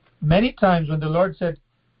many times when the Lord said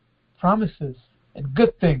promises and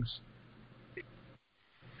good things.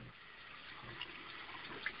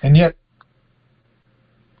 And yet,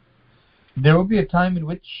 there will be a time in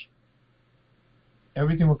which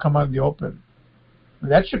everything will come out in the open.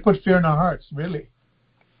 That should put fear in our hearts, really.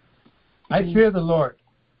 I fear the Lord.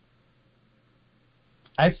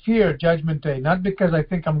 I fear Judgment Day, not because I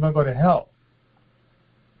think I'm going to go to hell,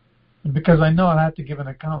 but because I know I'll have to give an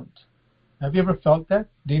account. Have you ever felt that?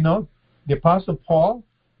 Do you know? The Apostle Paul,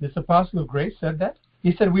 this apostle of grace, said that.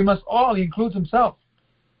 He said we must all, he includes himself,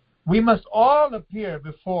 we must all appear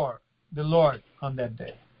before the Lord on that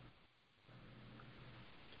day.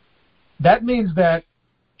 That means that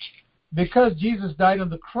because Jesus died on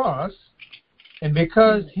the cross, and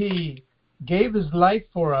because he gave his life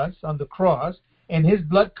for us on the cross, and his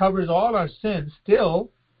blood covers all our sins, still,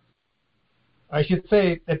 I should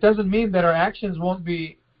say, it doesn't mean that our actions won't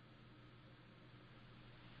be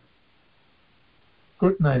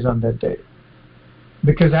scrutinized on that day.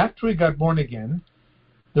 Because after we got born again,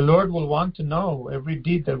 the Lord will want to know every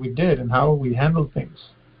deed that we did and how we handled things.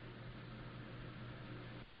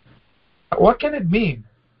 What can it mean?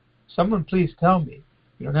 Someone please tell me.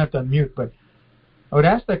 You don't have to unmute, but I would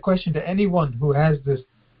ask that question to anyone who has this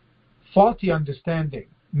faulty understanding,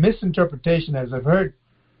 misinterpretation, as I've heard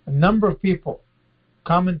a number of people,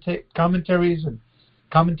 commentaries and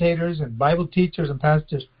commentators and Bible teachers and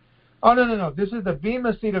pastors. Oh, no. This is the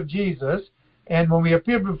bema seat of Jesus, and when we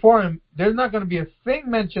appear before him, there's not going to be a thing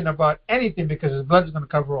mentioned about anything because his blood is going to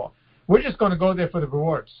cover all. We're just going to go there for the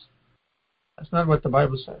rewards. That's not what the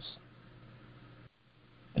Bible says.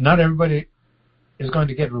 And not everybody is going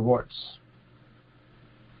to get rewards.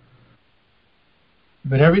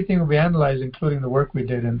 But everything will be analyzed, including the work we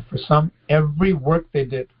did. And for some, every work they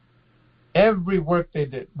did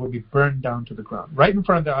will be burned down to the ground. Right in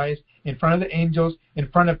front of their eyes, in front of the angels, in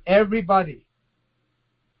front of everybody.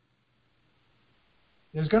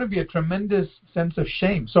 There's going to be a tremendous sense of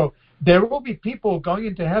shame. So there will be people going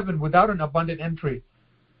into heaven without an abundant entry.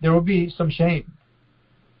 There will be some shame.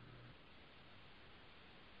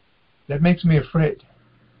 That makes me afraid.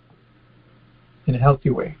 In a healthy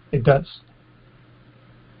way. It does.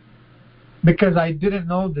 Because I didn't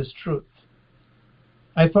know this truth.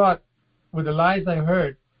 I thought, with the lies I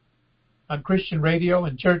heard on Christian radio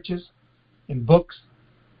and churches, in books,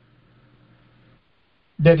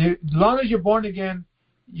 that as long as you're born again,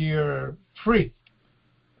 you're free.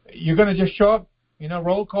 You're going to just show up,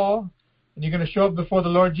 roll call, and you're going to show up before the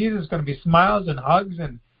Lord Jesus. It's going to be smiles and hugs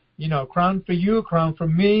and, crown for you, crown for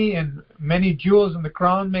me, and many jewels in the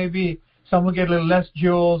crown. Maybe some will get a little less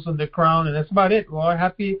jewels in the crown, and that's about it. We're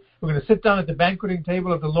happy. We're going to sit down at the banqueting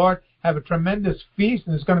table of the Lord, have a tremendous feast,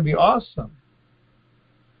 and it's going to be awesome.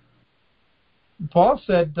 Paul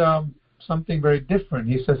said something very different.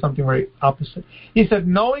 He said something very opposite. He said,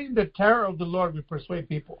 knowing the terror of the Lord will persuade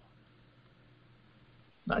people.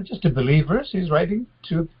 Not just to believers. He's writing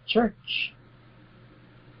to the church.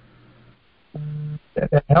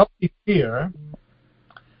 That a healthy fear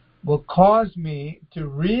will cause me to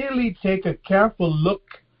really take a careful look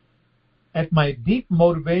at my deep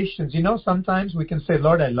motivations. Sometimes we can say,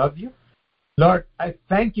 Lord, I love you. Lord, I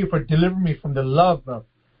thank you for delivering me from the love of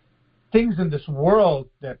things in this world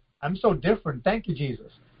that I'm so different. Thank you,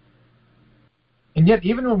 Jesus. And yet,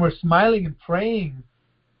 even when we're smiling and praying,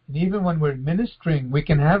 and even when we're ministering, we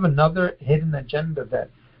can have another hidden agenda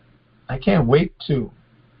that I can't wait to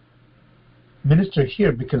minister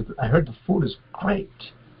here because I heard the food is great.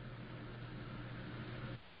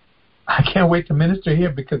 I can't wait to minister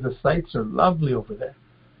here because the sights are lovely over there.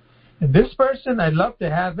 And this person, I'd love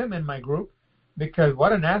to have him in my group because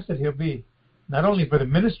what an asset he'll be, not only for the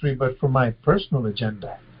ministry, but for my personal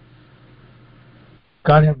agenda.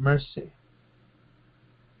 God have mercy.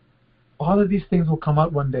 All of these things will come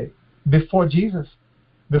out one day before Jesus,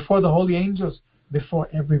 before the holy angels, before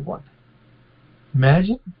everyone.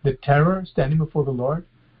 Imagine the terror standing before the Lord.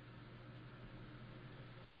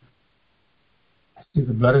 I see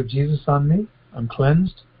the blood of Jesus on me. I'm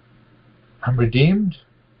cleansed. I'm redeemed.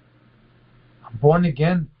 I'm born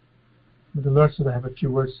again. But the Lord said, I have a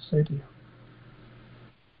few words to say to you.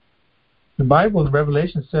 The Bible in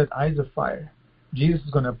Revelation said, eyes of fire. Jesus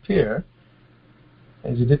is going to appear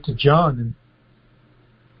as he did to John in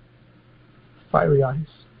fiery eyes.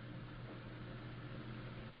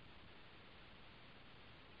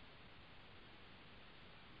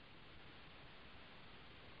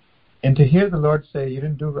 And to hear the Lord say, you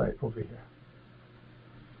didn't do right over here.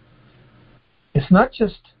 It's not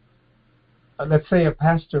just, let's say, a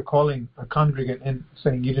pastor calling a congregant and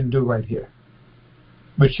saying, you didn't do right here,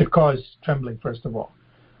 which should cause trembling, first of all.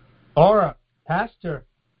 Or a pastor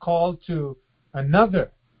called to another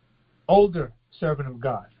older servant of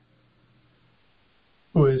God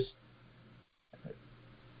who is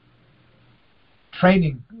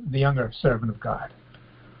training the younger servant of God.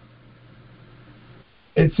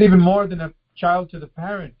 It's even more than a child to the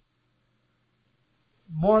parent,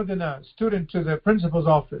 more than a student to the principal's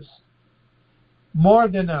office, more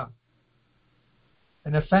than an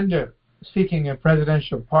offender seeking a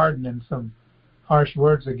presidential pardon and some harsh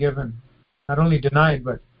words are given, not only denied,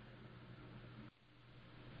 but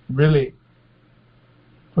really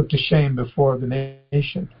put to shame before the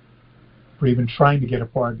nation for even trying to get a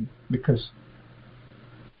pardon because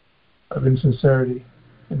of insincerity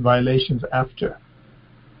and violations after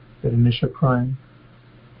that initial crime.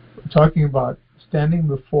 We're talking about standing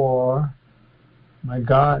before my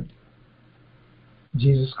God,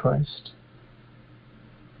 Jesus Christ.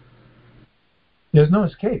 There's no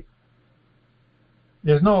escape.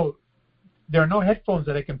 There are no headphones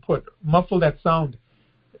that I can put, muffle that sound.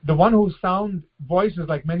 The one whose sound voice is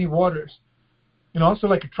like many waters, and also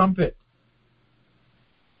like a trumpet,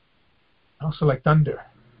 also like thunder.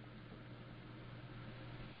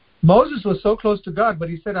 Moses was so close to God, but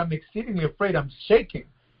he said, I'm exceedingly afraid, I'm shaking,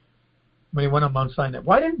 when he went on Mount Sinai.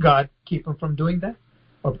 Why didn't God keep him from doing that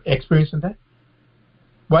or experiencing that?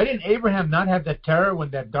 Why didn't Abraham not have that terror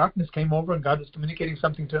when that darkness came over and God was communicating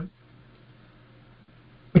something to him?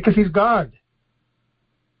 Because he's God.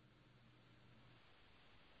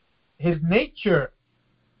 His nature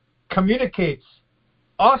communicates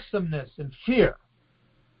awesomeness and fear.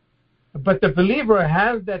 But the believer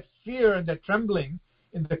has that fear and that trembling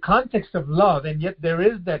in the context of love, and yet there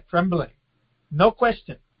is that trembling. No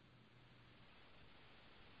question.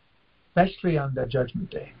 Especially on that judgment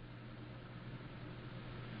day.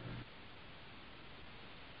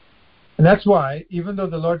 And that's why, even though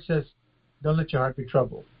the Lord says, don't let your heart be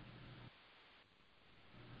troubled,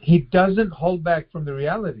 He doesn't hold back from the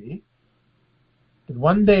reality that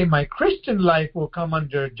one day my Christian life will come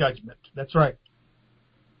under judgment. That's right.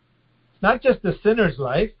 It's not just the sinner's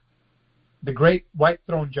life, the great white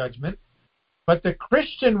throne judgment, but the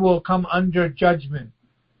Christian will come under judgment.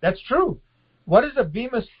 That's true. What is a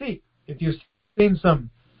bema seat? If you've seen some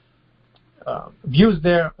views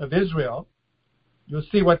there of Israel, you'll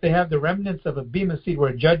see what they have, the remnants of a bema seat where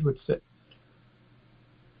a judge would sit.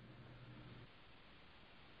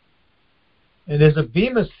 And there's a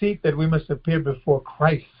bema seat that we must appear before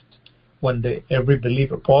Christ one day, every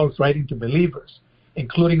believer. Paul's writing to believers,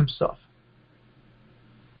 including himself.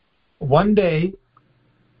 One day,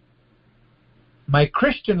 my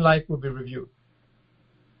Christian life will be reviewed.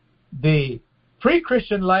 The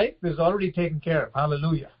pre-Christian life is already taken care of.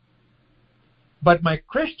 Hallelujah. But my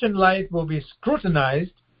Christian life will be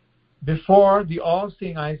scrutinized before the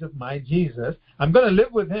all-seeing eyes of my Jesus. I'm going to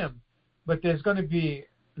live with Him, but there's going to be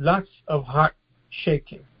lots of heart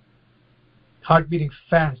shaking, heart beating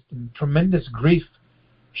fast, and tremendous grief,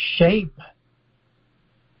 shame.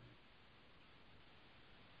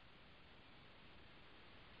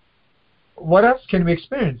 What else can we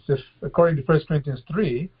experience if, according to 1 Corinthians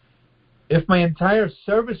 3, if my entire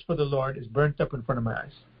service for the Lord is burnt up in front of my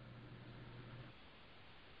eyes?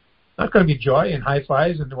 Not going to be joy and high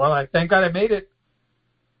fives and, well, I thank God I made it.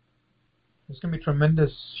 There's going to be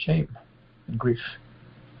tremendous shame and grief.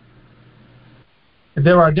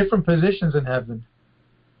 There are different positions in heaven.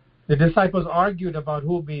 The disciples argued about who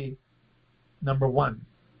will be number one.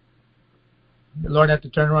 The Lord had to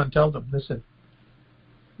turn around and tell them, listen,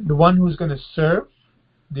 the one who's going to serve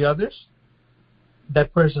the others,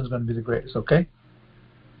 that person is going to be the greatest, okay?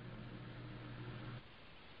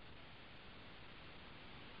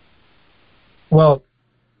 Well,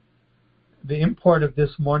 the import of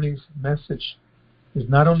this morning's message is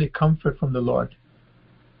not only comfort from the Lord,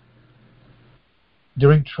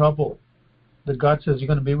 during trouble, that God says, you're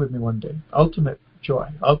going to be with me one day. Ultimate joy,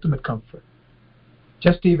 ultimate comfort.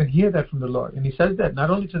 Just to even hear that from the Lord. And he says that not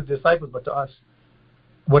only to the disciples, but to us.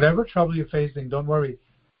 Whatever trouble you're facing, don't worry.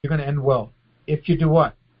 You're going to end well. If you do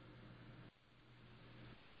what?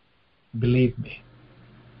 Believe me.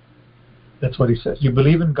 That's what he says. You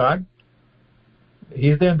believe in God?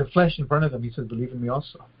 He's there in the flesh in front of them. He says, believe in me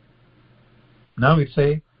also. Now we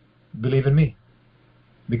say, believe in me.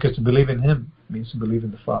 Because to believe in him means to believe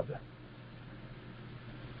in the Father.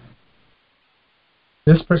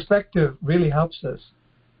 This perspective really helps us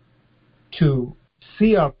to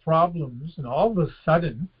see our problems, and all of a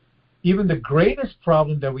sudden, even the greatest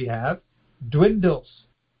problem that we have dwindles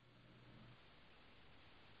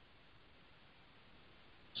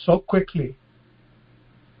so quickly,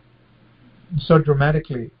 so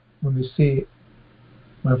dramatically, when we see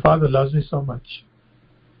my Father loves me so much.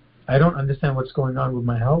 I don't understand what's going on with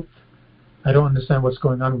my health. I don't understand what's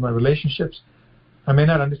going on with my relationships. I may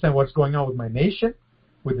not understand what's going on with my nation,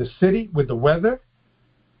 with the city, with the weather,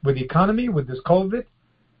 with the economy, with this COVID,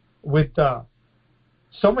 with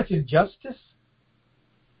so much injustice,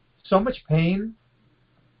 so much pain.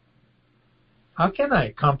 How can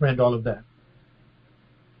I comprehend all of that?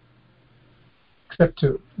 Except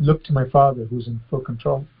to look to my Father who's in full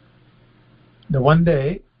control. That one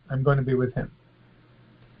day I'm going to be with him.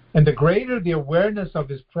 And the greater the awareness of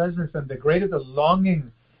his presence and the greater the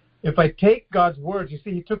longing, if I take God's words, you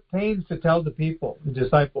see, he took pains to tell the people, the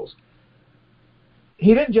disciples.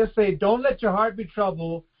 He didn't just say, don't let your heart be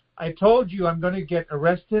troubled. I told you I'm going to get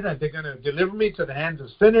arrested and they're going to deliver me to the hands of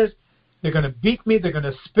sinners. They're going to beat me. They're going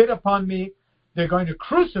to spit upon me. They're going to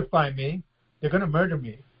crucify me. They're going to murder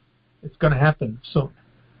me. It's going to happen soon.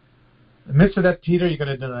 In the midst of that, Peter, you're going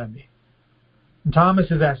to deny me. And Thomas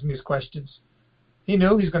is asking these questions. He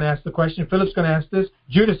knew he's going to ask the question. Philip's going to ask this.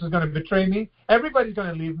 Judas is going to betray me. Everybody's going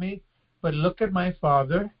to leave me. But look at my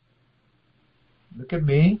Father. Look at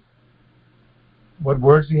me. What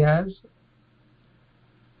words he has.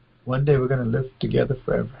 One day we're going to live together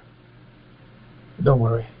forever. Don't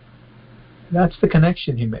worry. That's the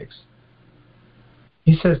connection he makes.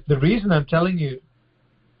 He says, the reason I'm telling you,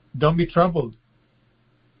 don't be troubled,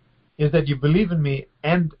 is that you believe in me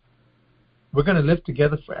and we're going to live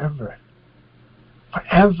together forever.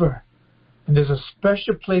 Forever. And there's a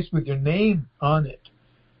special place with your name on it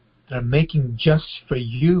that I'm making just for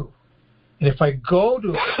you. And if I go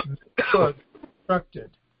to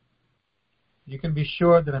instructed, you can be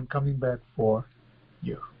sure that I'm coming back for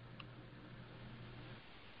you.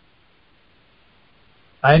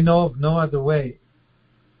 I know of no other way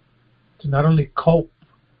to not only cope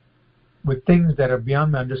with things that are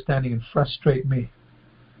beyond my understanding and frustrate me,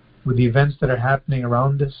 with the events that are happening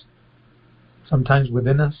around us, sometimes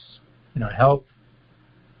within us, in our health.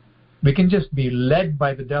 We can just be led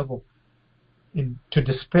by the devil into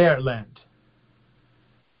despair land.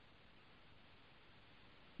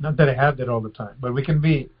 Not that I have that all the time, but we can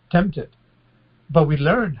be tempted. But we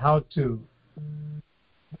learn how to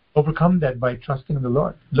overcome that by trusting in the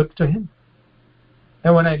Lord. Look to him.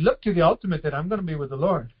 And when I look to the ultimate, that I'm going to be with the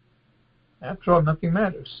Lord, after all, nothing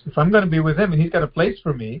matters. If I'm going to be with him and he's got a place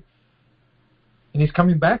for me, and he's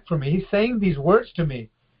coming back for me, he's saying these words to me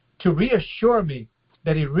to reassure me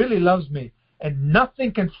that he really loves me and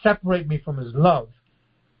nothing can separate me from his love.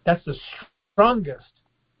 That's the strongest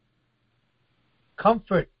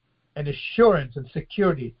comfort and assurance and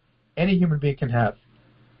security any human being can have.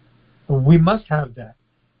 We must have that.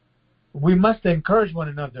 We must encourage one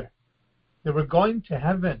another that we're going to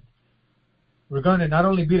heaven. We're going to not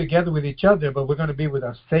only be together with each other, but we're going to be with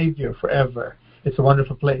our Savior forever. It's a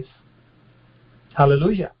wonderful place.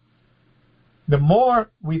 Hallelujah. The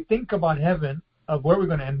more we think about heaven, of where we're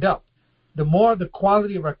going to end up, the more the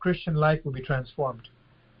quality of our Christian life will be transformed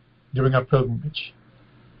during our pilgrimage.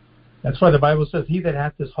 That's why the Bible says, he that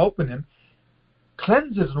hath this hope in him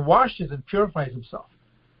cleanses and washes and purifies himself.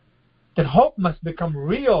 That hope must become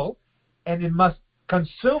real and it must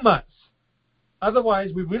consume us.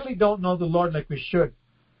 Otherwise, we really don't know the Lord like we should.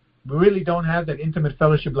 We really don't have that intimate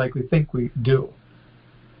fellowship like we think we do.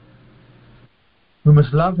 We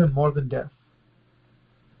must love him more than death,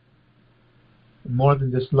 more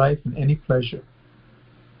than this life and any pleasure.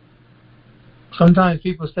 Sometimes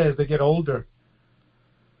people say as they get older,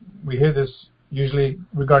 we hear this usually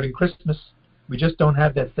regarding Christmas, we just don't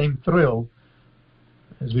have that same thrill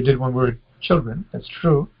as we did when we were children. That's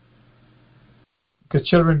true. Because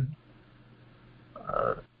children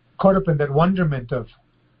are caught up in that wonderment of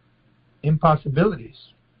impossibilities.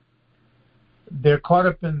 They're caught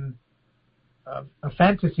up in a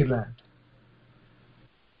fantasy land.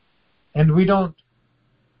 And we don't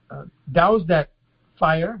douse that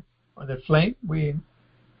fire or their flame, we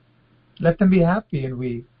let them be happy and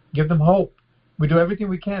we give them hope. We do everything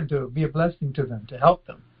we can to be a blessing to them, to help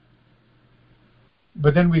them.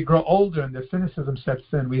 But then we grow older and the cynicism sets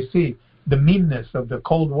in. We see the meanness of the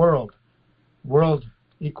cold world. World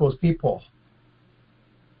equals people.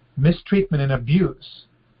 Mistreatment and abuse.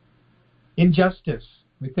 Injustice.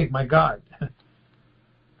 We think, my God,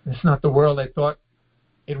 it's not the world I thought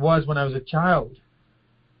it was when I was a child.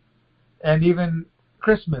 And even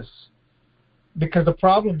Christmas, because the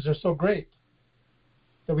problems are so great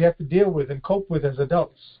that we have to deal with and cope with as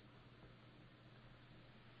adults.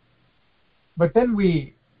 But then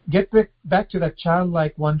we get back to that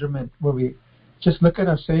childlike wonderment where we just look at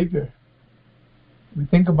our Savior. We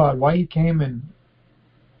think about why He came and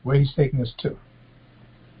where He's taking us to.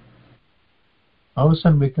 All of a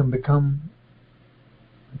sudden we can become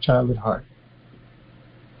a child at heart,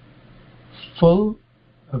 full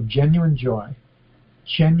of genuine joy,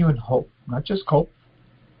 genuine hope, not just cope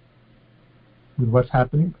with what's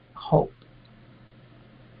happening, hope.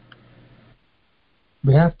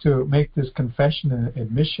 We have to make this confession and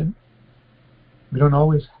admission. We don't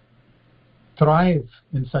always thrive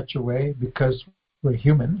in such a way because we're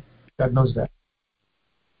human. God knows that.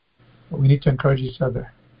 But we need to encourage each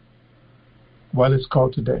other while it's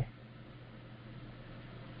called today.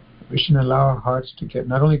 We shouldn't allow our hearts to get,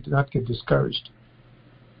 not get discouraged,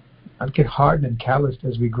 not get hardened and calloused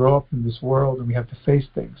as we grow up in this world and we have to face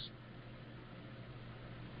things.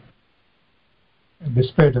 And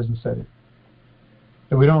despair doesn't set in.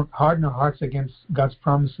 That we don't harden our hearts against God's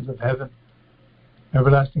promises of heaven,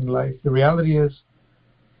 everlasting life. The reality is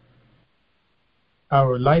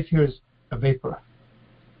our life here is a vapor.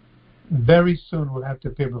 Very soon we'll have to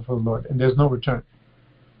appear before the Lord, and there's no return.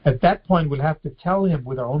 At that point, we'll have to tell Him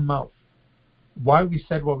with our own mouth why we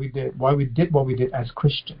said what we did, why we did what we did as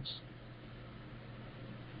Christians.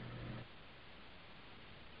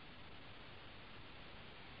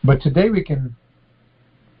 But today we can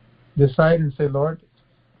decide and say, Lord,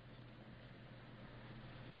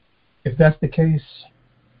 if that's the case,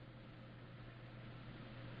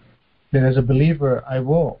 then as a believer, I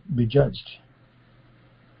will be judged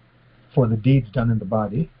for the deeds done in the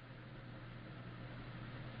body.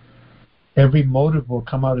 Every motive will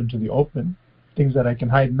come out into the open. Things that I can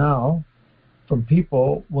hide now from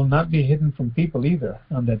people will not be hidden from people either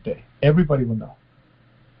on that day. Everybody will know.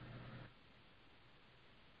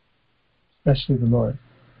 Especially the Lord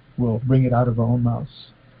will bring it out of our own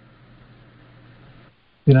mouths.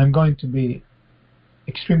 Then I'm going to be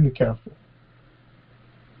extremely careful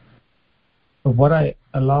of what I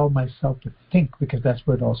allow myself to think, because that's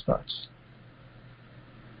where it all starts.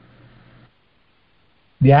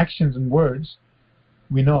 The actions and words,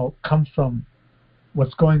 we know, come from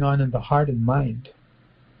what's going on in the heart and mind.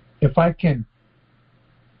 If I can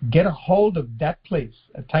get a hold of that place,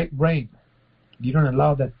 a tight brain, you don't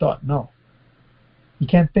allow that thought, no. You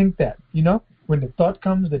can't think that. You know, when the thought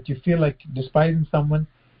comes that you feel like despising someone,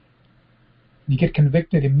 you get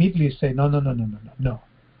convicted, immediately you say, no.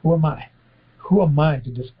 Who am I? Who am I to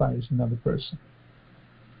despise another person?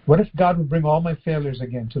 What if God would bring all my failures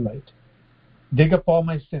again to light? Dig up all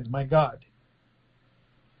my sins, my God.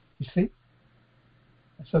 You see?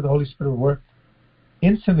 That's how the Holy Spirit will work.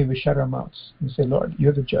 Instantly we shut our mouths and say, Lord,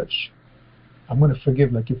 you're the judge. I'm going to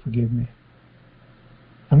forgive like you forgave me.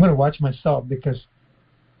 I'm going to watch myself, because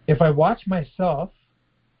if I watch myself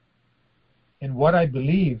in what I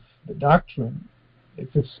believe, the doctrine,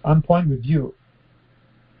 if it's on point with you,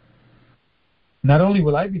 not only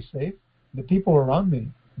will I be saved, the people around me,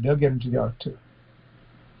 they'll get into the ark too.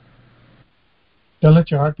 Don't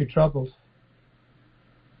let your heart be troubled.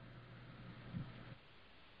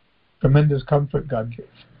 Tremendous comfort God gave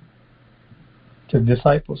to the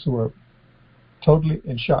disciples who were totally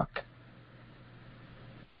in shock.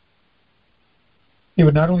 He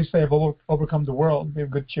would not only say, I've overcome the world, be of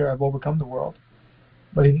good cheer, I've overcome the world,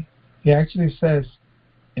 but he actually says,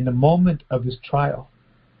 in the moment of his trial,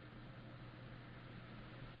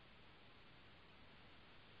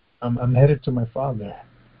 I'm headed to my Father.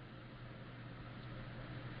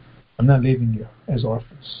 I'm not leaving you as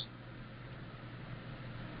orphans.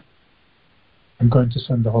 I'm going to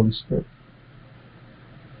send the Holy Spirit.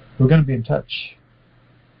 We're going to be in touch,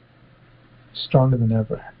 stronger than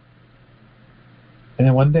ever. And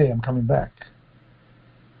then one day I'm coming back.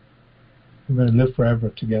 We're going to live forever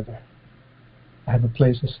together. I have a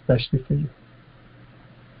place especially for you.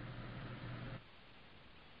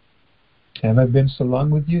 Have I been so long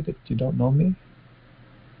with you that you don't know me?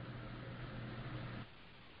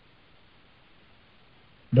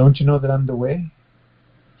 Don't you know that I'm the way?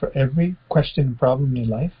 For every question and problem in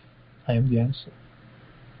your life, I am the answer.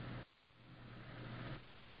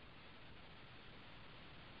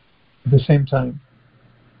 At the same time,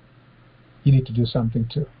 you need to do something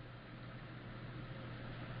too.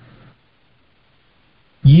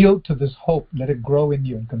 Yield to this hope. Let it grow in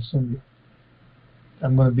you and consume you.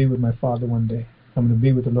 I'm going to be with my Father one day. I'm going to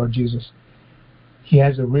be with the Lord Jesus. He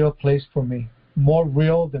has a real place for me. More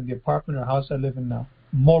real than the apartment or house I live in now.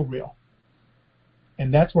 More real.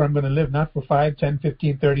 And that's where I'm going to live, not for 5, 10,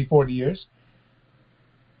 15, 30, 40 years.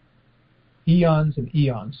 Eons and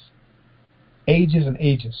eons. Ages and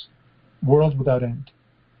ages. Worlds without end.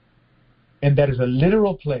 And that is a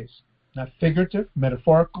literal place, not figurative,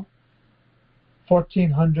 metaphorical.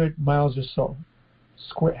 1,400 miles or so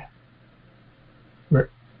square, where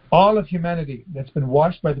all of humanity that's been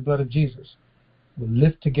washed by the blood of Jesus will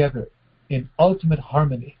live together in ultimate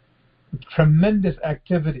harmony, with tremendous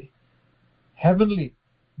activity, heavenly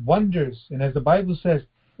wonders. And as the Bible says,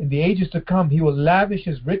 in the ages to come, He will lavish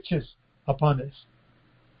His riches upon us.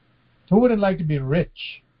 Who wouldn't like to be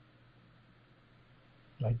rich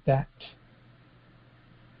like that?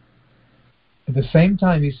 At the same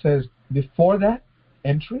time, He says, before that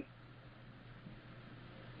entry,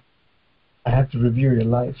 I have to review your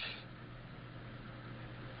life.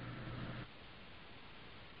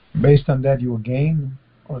 Based on that, you will gain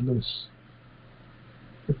or lose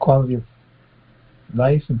the quality of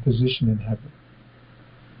life and position in heaven.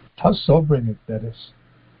 How sobering that is.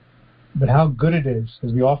 But how good it is,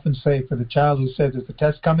 as we often say, for the child who says, "Is the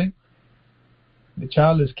test coming?" The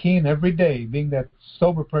child is keen every day, being that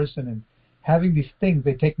sober person and having these things.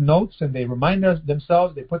 They take notes and they remind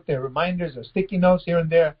themselves. They put their reminders or sticky notes here and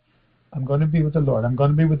there. I'm going to be with the Lord. I'm going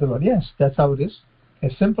to be with the Lord. Yes, that's how it is.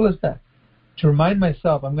 As simple as that. To remind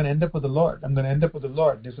myself, I'm going to end up with the Lord. I'm going to end up with the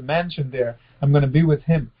Lord. There's a mansion there. I'm going to be with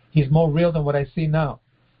Him. He's more real than what I see now.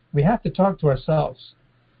 We have to talk to ourselves.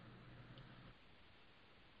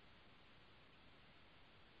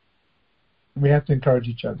 We have to encourage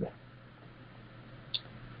each other.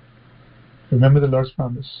 Remember the Lord's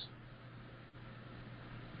promise.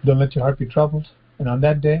 Don't let your heart be troubled. And on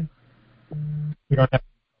that day, we don't have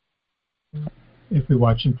to, if we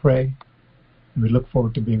watch and pray, and we look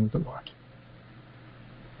forward to being with the Lord.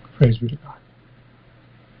 Praise be to God.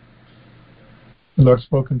 The Lord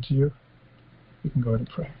spoken to you. You can go ahead and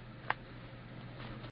pray.